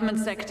of the government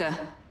sector.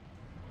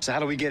 So how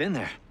do we get in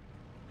there?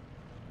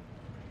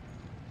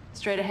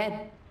 Straight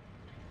ahead.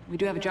 We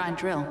do have a giant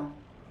drill.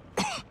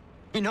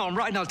 You know I'm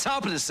riding on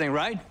top of this thing,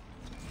 right?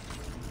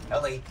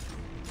 Ellie!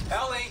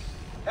 Ellie!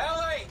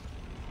 Ellie!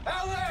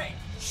 Ellie!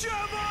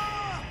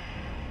 Shiva!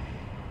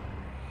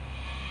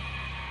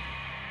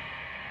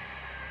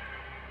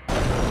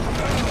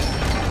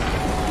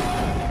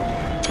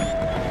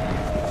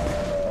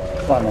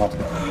 Why not?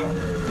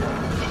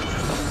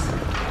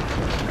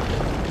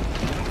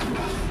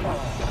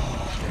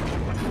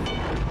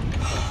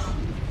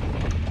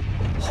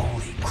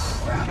 Holy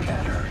crap,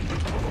 that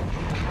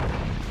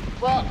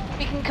hurt. Well,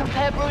 we can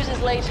compare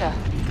bruises later.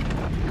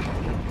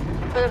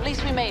 But at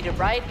least we made it,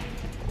 right?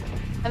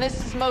 And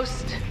this is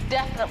most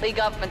definitely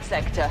government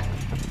sector.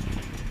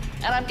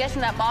 And I'm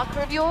guessing that marker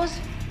of yours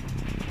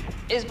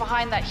is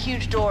behind that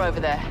huge door over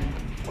there.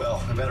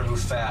 Well, we better move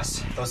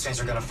fast. Those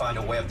things are gonna find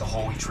a way up the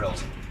hole we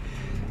drilled.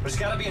 There's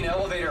gotta be an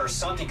elevator or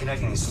something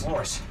connecting these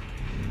floors.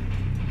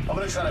 I'm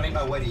gonna try to make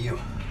my way to you.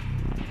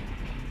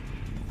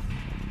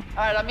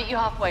 Alright, I'll meet you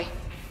halfway.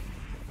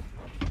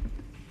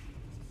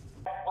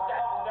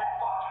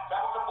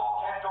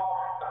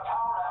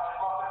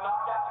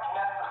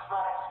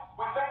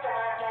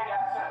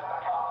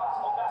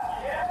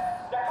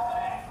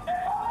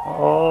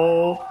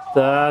 Oh,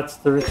 that's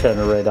the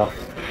regenerator.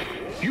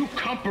 You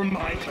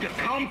compromised the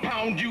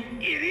compound, you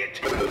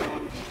idiot!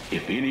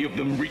 If any of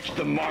them reach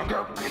the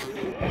marker,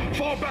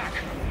 fall back!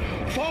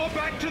 Fall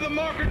back to the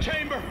marker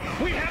chamber!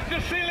 We have to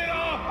seal it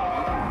off!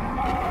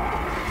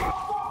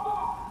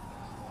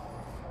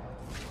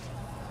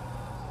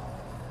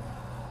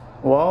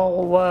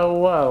 Well, well,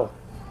 well.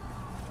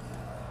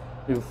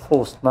 You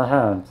forced my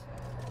hand.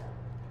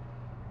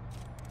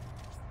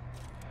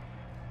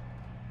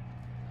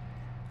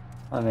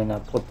 I mean, I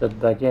put that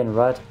back in,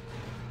 right?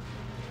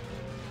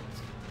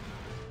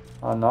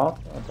 Or not?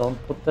 I don't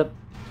put that.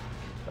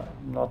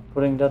 I'm not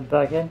putting that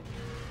back in.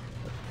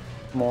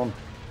 Come on.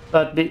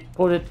 Let me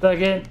put it back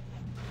in.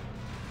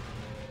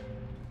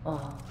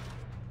 Oh.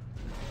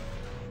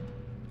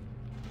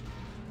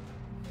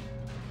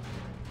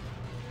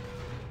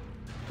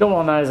 Come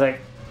on, Isaac.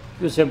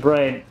 Use your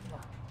brain.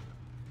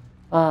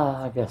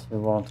 Ah, I guess we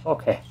won't.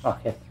 Okay,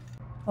 okay.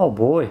 Oh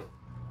boy.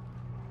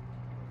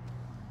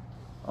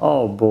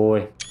 Oh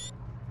boy.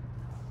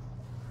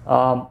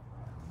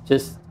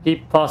 Just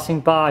keep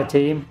passing by,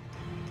 team.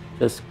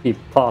 Just keep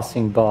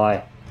passing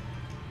by.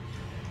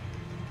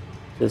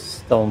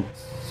 Just don't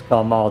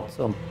come out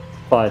and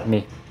fight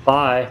me.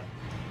 Bye.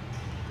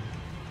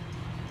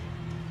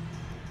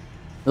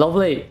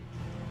 Lovely.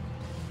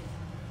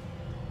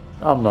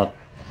 I'm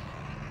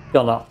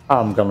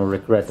gonna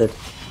regret it.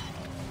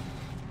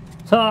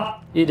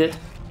 Ha! Eat it.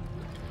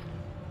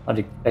 Are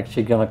they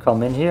actually gonna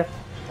come in here?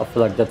 I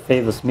feel like that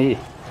favors me.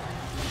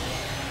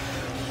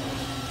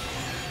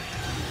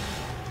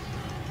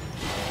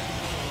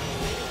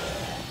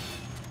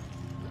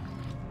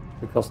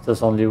 Because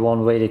there's only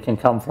one way they can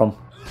come from.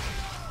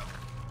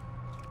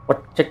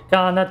 What you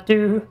gonna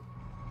do?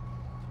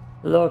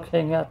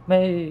 Looking at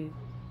me.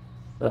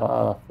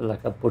 I feel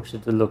like I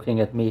butchered the looking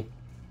at me.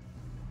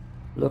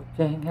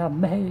 Looking at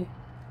me.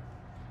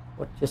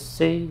 What you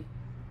see?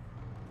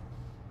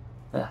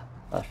 Yeah,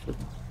 I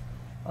shouldn't.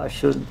 I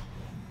shouldn't.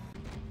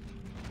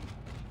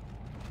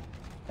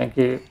 Thank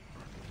you.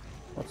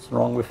 What's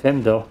wrong with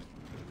him though?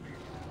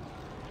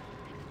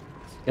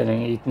 He's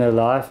getting eaten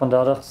alive on the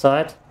other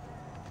side.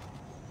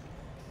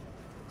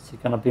 Is he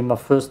gonna be my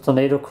first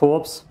tornado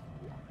corpse?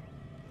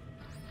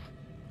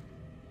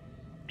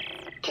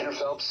 Kenner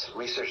Phelps,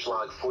 research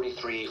log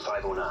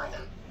 43509.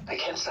 I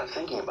can't stop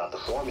thinking about the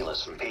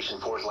formulas from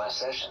patient 4's last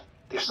session.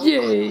 There's something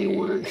in the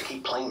order that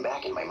keep playing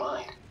back in my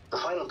mind. The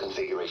final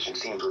configuration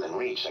seems within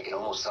reach. I can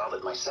almost solve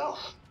it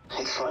myself.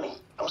 It's funny.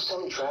 I was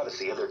telling Travis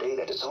the other day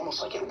that it's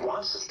almost like it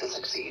wants us to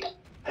succeed.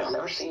 I've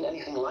never seen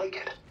anything like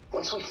it.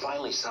 Once we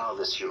finally solve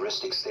this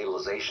heuristic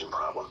stabilization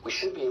problem, we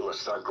should be able to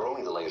start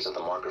growing the layers of the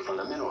marker from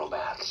the mineral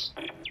baths.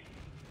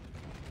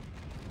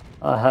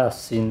 I have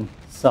seen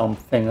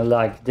something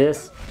like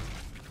this.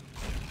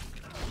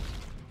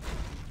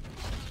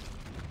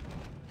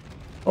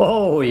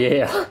 Oh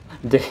yeah,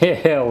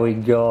 there we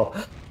go.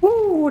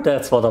 Woo,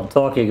 that's what I'm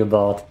talking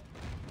about.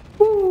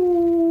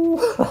 Woo.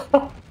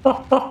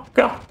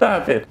 God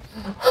damn it.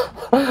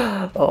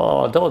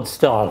 Oh, don't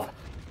stop.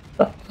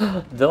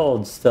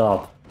 Don't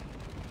stop.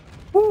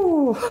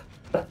 Woo.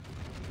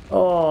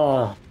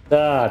 Oh,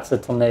 that's a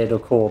tornado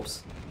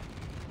corpse.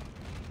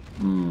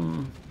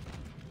 And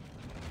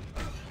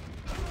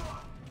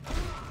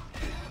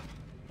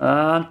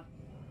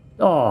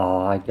oh,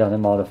 I got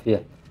him out of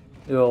here.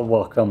 You're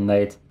welcome,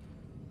 mate.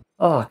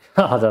 Oh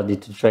god, I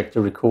need to check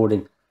the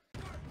recording.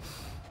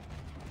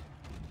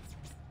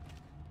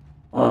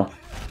 Oh.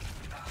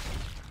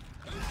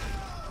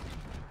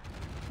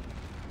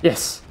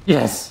 Yes,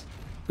 yes.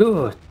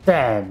 Good.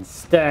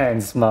 Dance,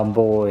 dance, my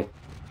boy.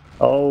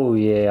 Oh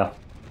yeah.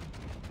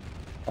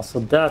 So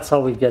that's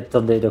how we get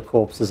the later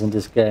corpses in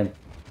this game.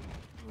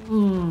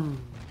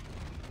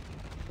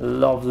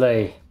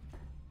 Lovely.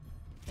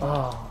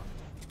 Oh,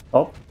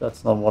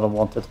 that's not what I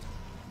wanted.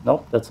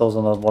 Nope, that's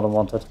also not what I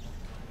wanted.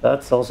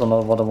 That's also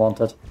not what I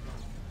wanted.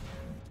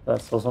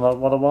 That's also not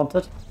what I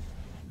wanted.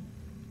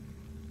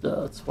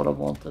 That's what I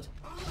wanted.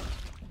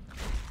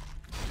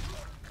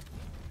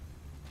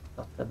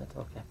 God damn it,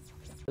 okay.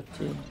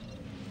 15.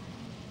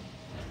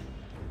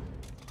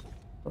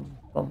 Boom,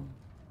 boom.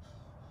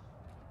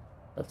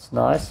 That's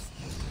nice.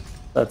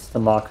 That's the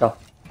marker.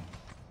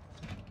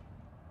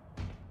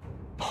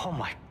 Oh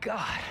my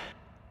god.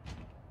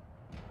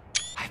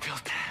 I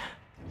built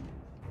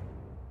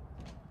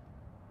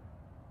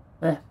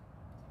that.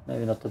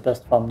 Maybe not the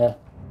best thumbnail.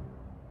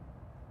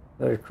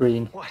 Very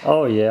green. What?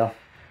 Oh yeah.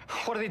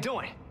 What are they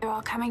doing? They're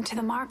all coming to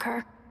the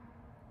marker.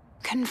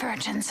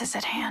 Convergence is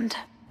at hand.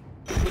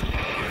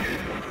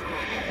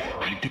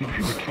 I knew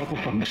you were trouble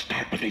from the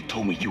start, but they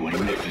told me you were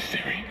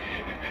necessary.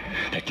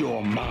 That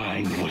your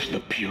mind was the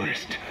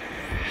purest.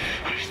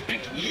 I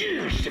spent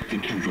years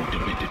sifting through your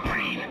demented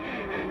brain.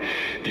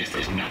 This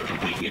is not the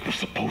way it was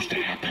supposed to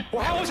happen.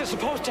 Well, how was it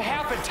supposed to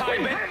happen, We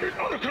Timon? had it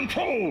under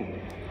control.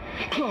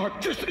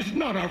 Clark, this is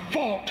not our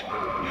fault.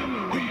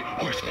 We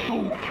were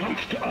so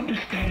close to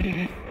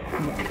understanding it.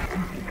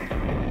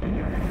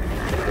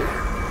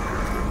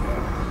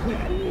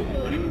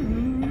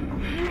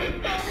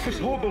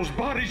 It's all those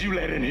bodies you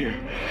let in here.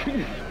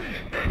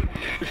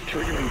 It's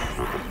triggering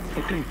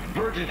a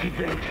convergence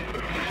event.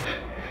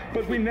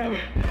 But we never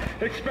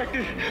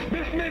expected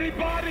this many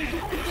bodies.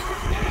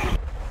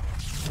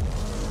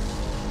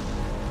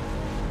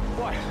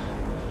 What?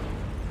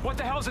 What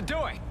the hell's it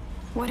doing?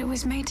 What it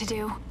was made to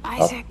do.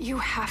 Isaac, you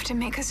have to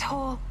make us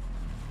whole.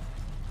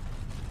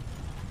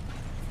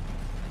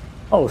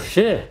 Oh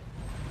shit.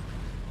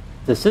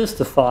 This is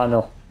the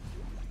final.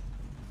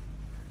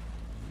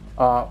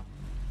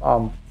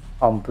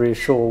 I'm pretty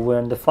sure we're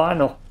in the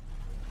final.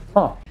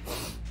 Huh.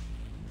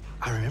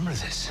 I remember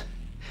this.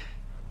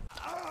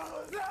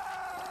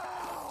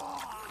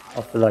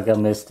 I feel like I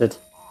missed it.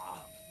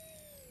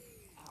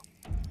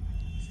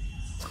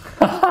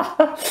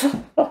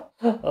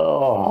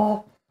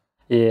 Oh,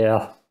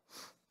 yeah.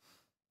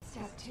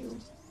 Step 2.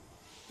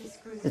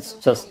 It's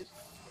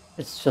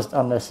just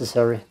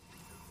unnecessary.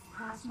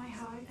 Cross my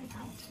heart and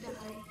hope to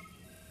die.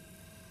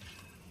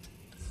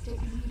 Stick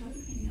a needle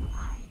in your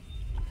eye.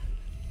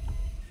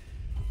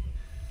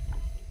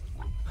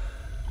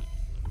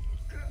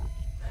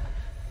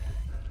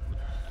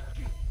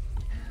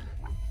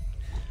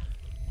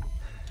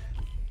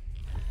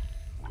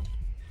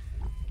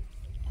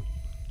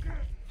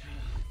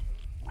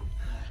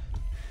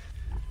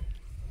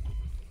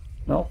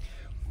 No.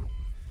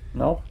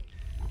 No.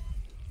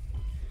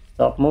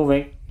 Stop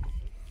moving.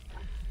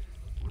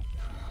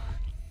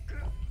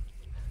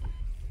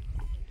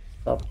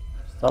 Stop.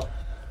 Stop.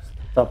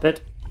 Stop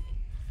it.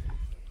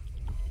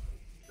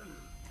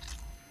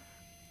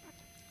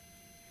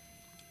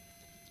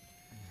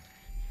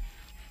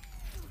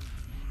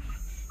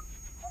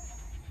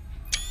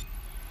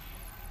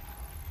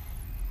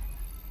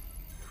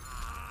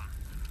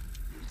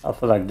 I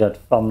feel like that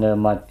thumbnail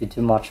might be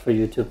too much for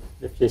YouTube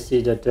if you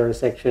see that there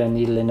is actually a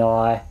needle in your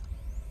eye.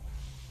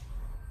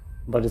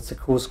 But it's a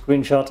cool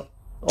screenshot.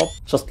 Oh,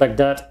 just like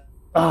that.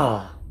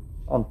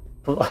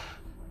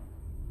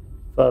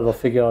 Further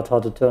figure out how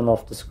to turn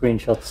off the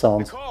screenshot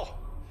sound. Nicole!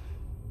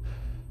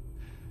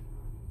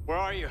 Where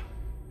are you?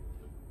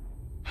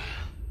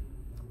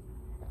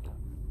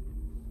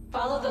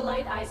 Follow the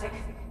light, Isaac.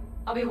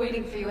 I'll be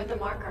waiting for you at the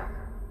marker.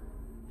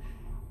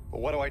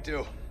 Well, what do I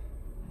do?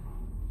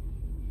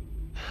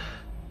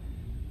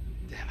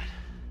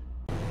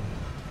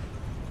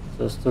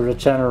 Just the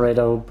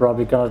regenerator, we're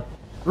probably gonna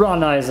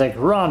run, Isaac,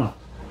 run!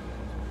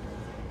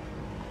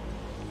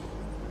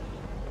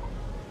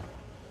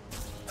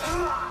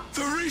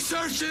 The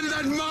research in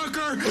that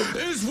marker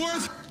is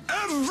worth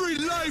every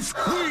life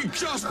we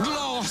just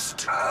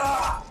lost!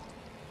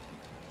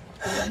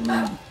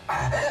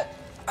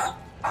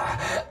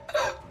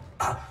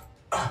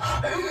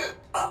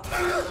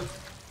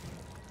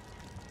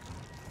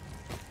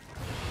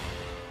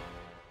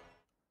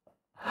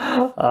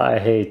 I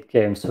hate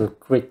games with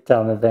quick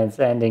time events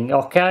ending.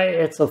 Okay,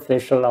 it's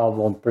official, I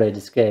won't play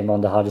this game on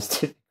the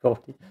hardest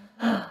difficulty.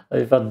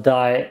 If I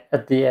die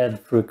at the end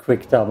through a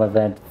quick time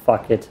event,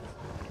 fuck it.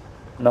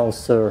 No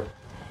sir.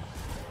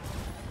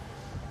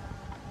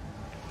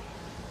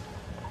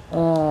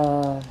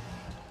 The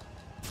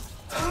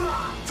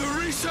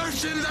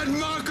research in that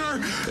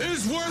marker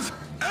is worth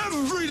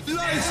every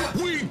life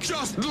we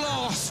just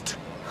lost!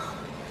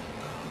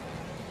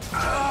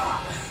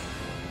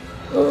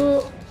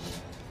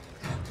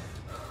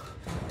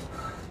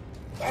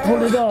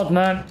 Pull it out,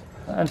 man,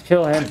 and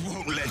kill him. I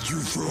won't let you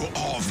throw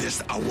all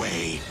this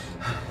away.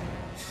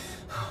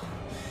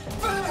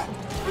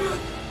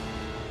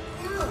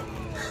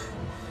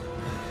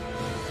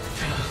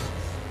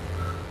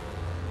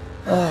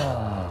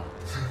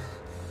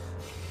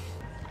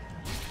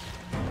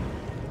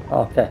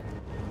 Okay.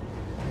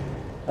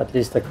 At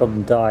least I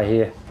couldn't die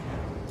here.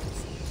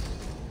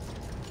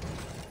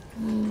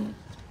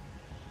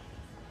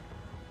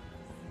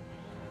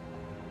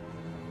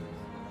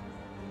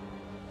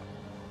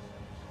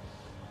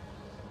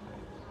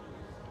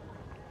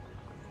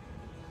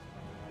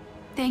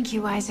 Thank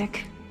you,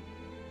 Isaac.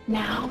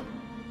 Now,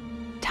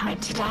 time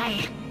to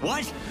die.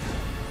 What?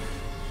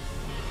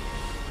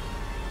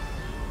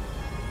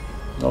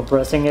 No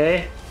pressing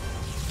A.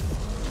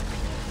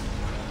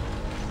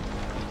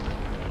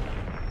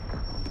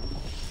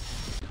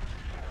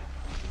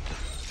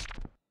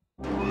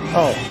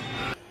 Oh.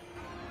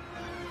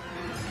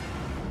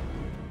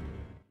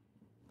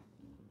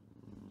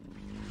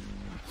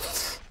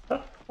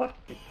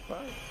 Fucking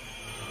Christ.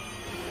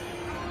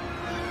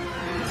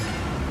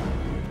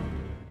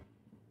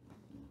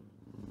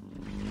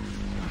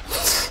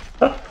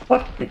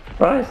 Fucking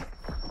Christ.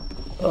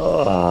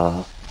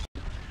 Oh.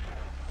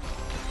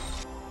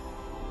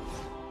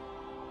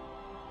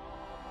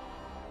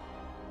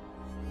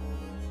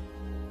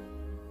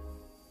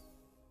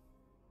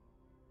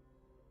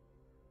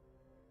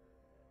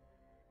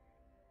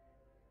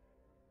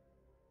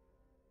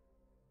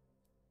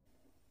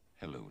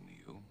 Hello,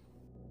 Neo.